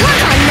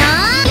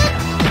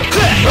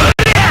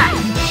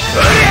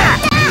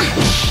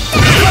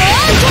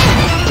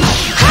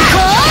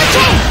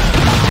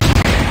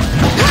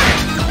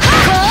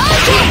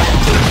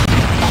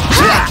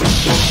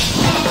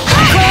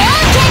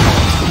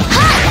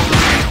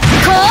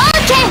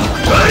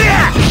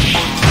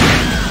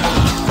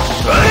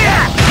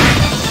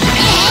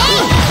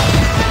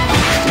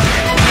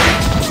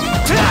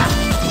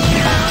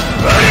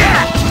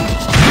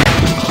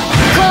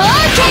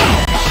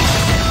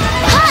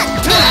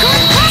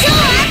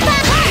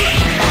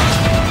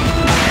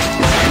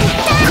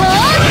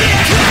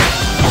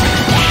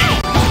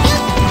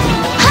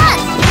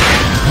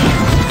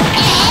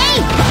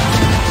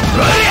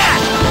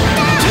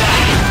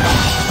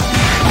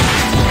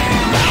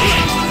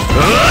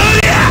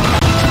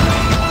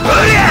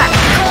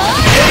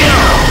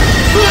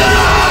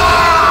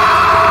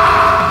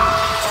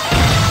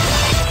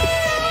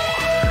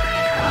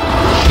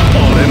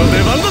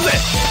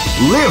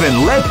 Live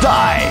and let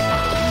die.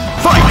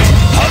 Fight!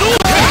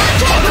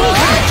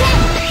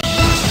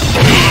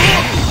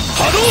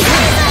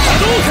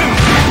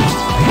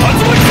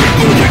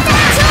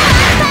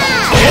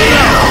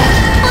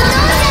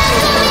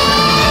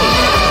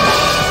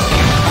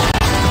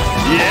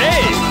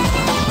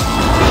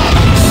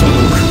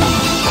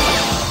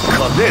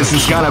 This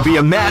is gonna be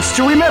a match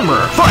to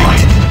remember.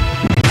 Fight!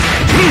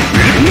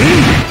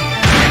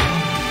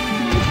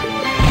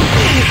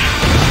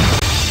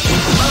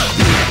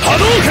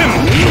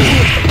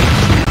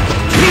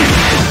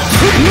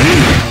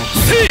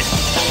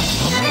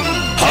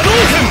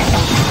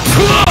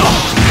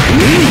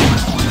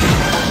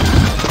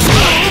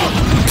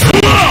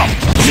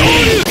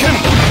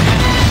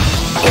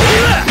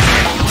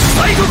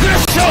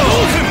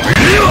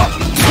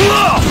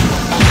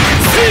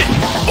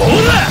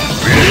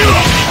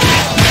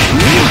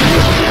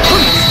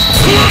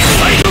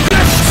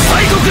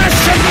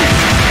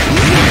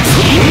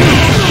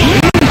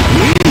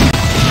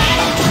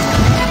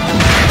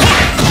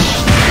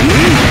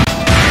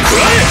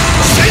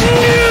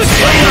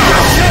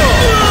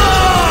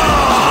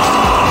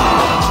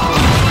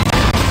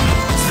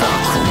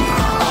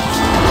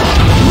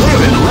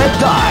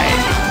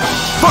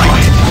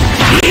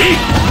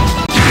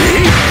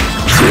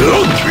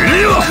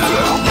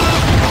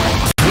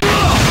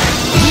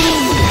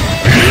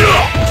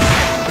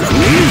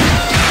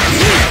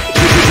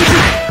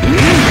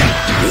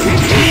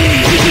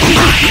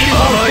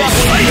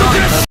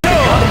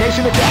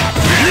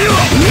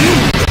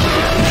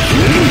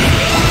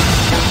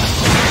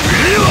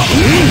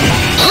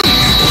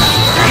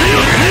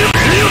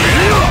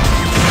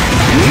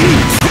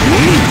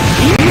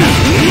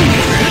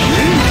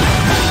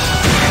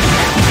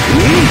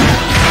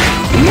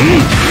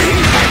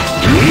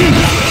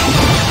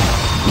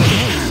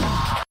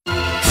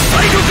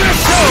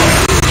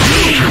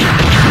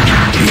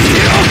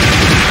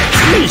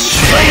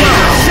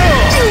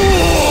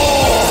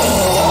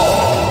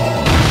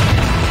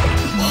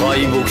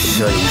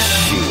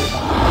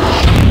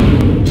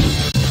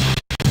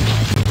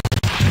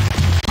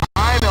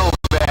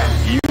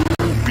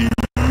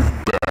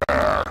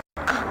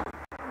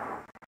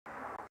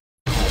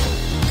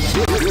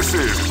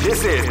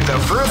 This is the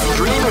first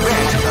dream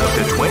event of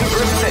the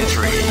 21st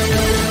century.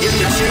 If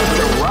you choose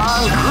the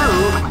wrong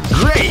groove,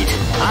 great!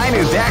 I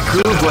knew that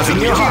groove was in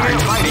your heart.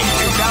 Fighting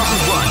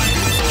 2001.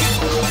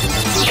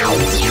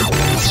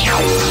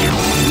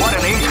 What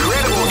an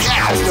incredible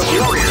cast of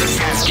warriors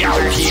has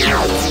gathered here.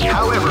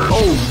 However,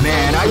 oh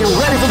man, are you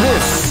ready for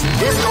this?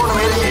 This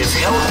tournament is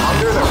held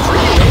under the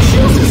free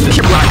ratio system.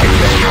 Keep rocking,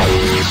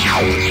 baby.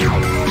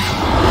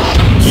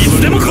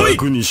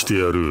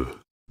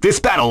 This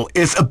battle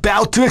is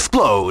about to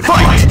explode.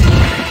 Fight!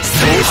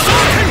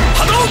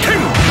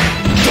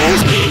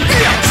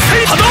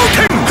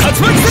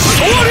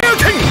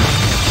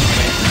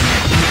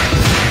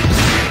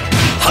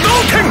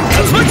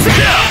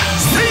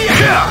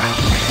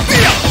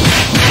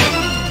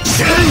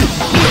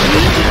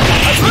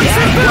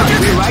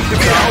 We like the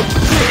crowd.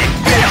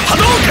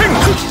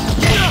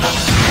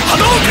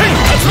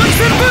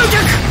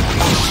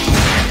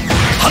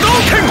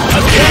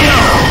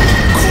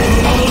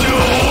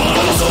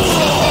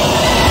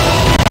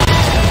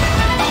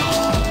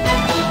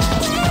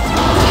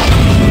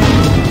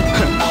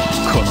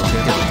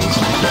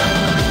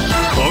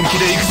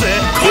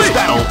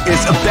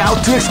 is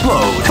about to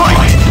explode.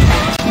 Fight!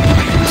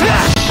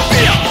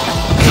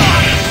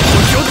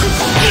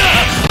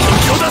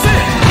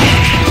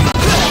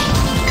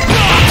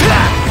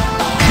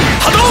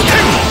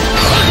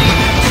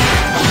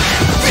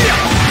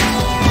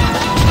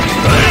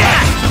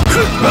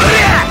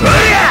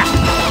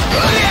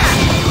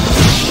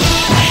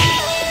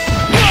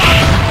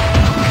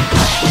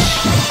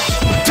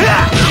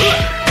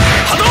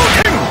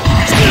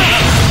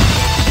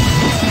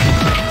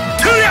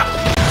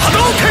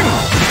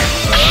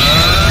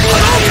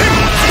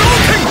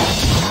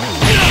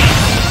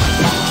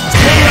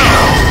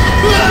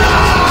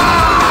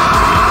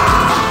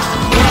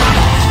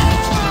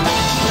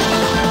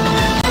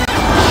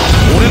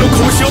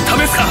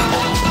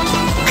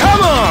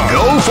 Come on!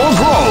 Go for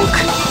broke!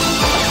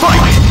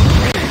 Fight!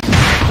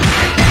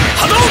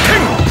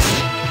 Hadouken!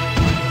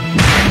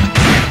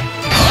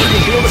 You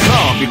can feel the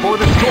calm before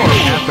the storm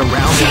as the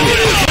round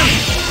begins.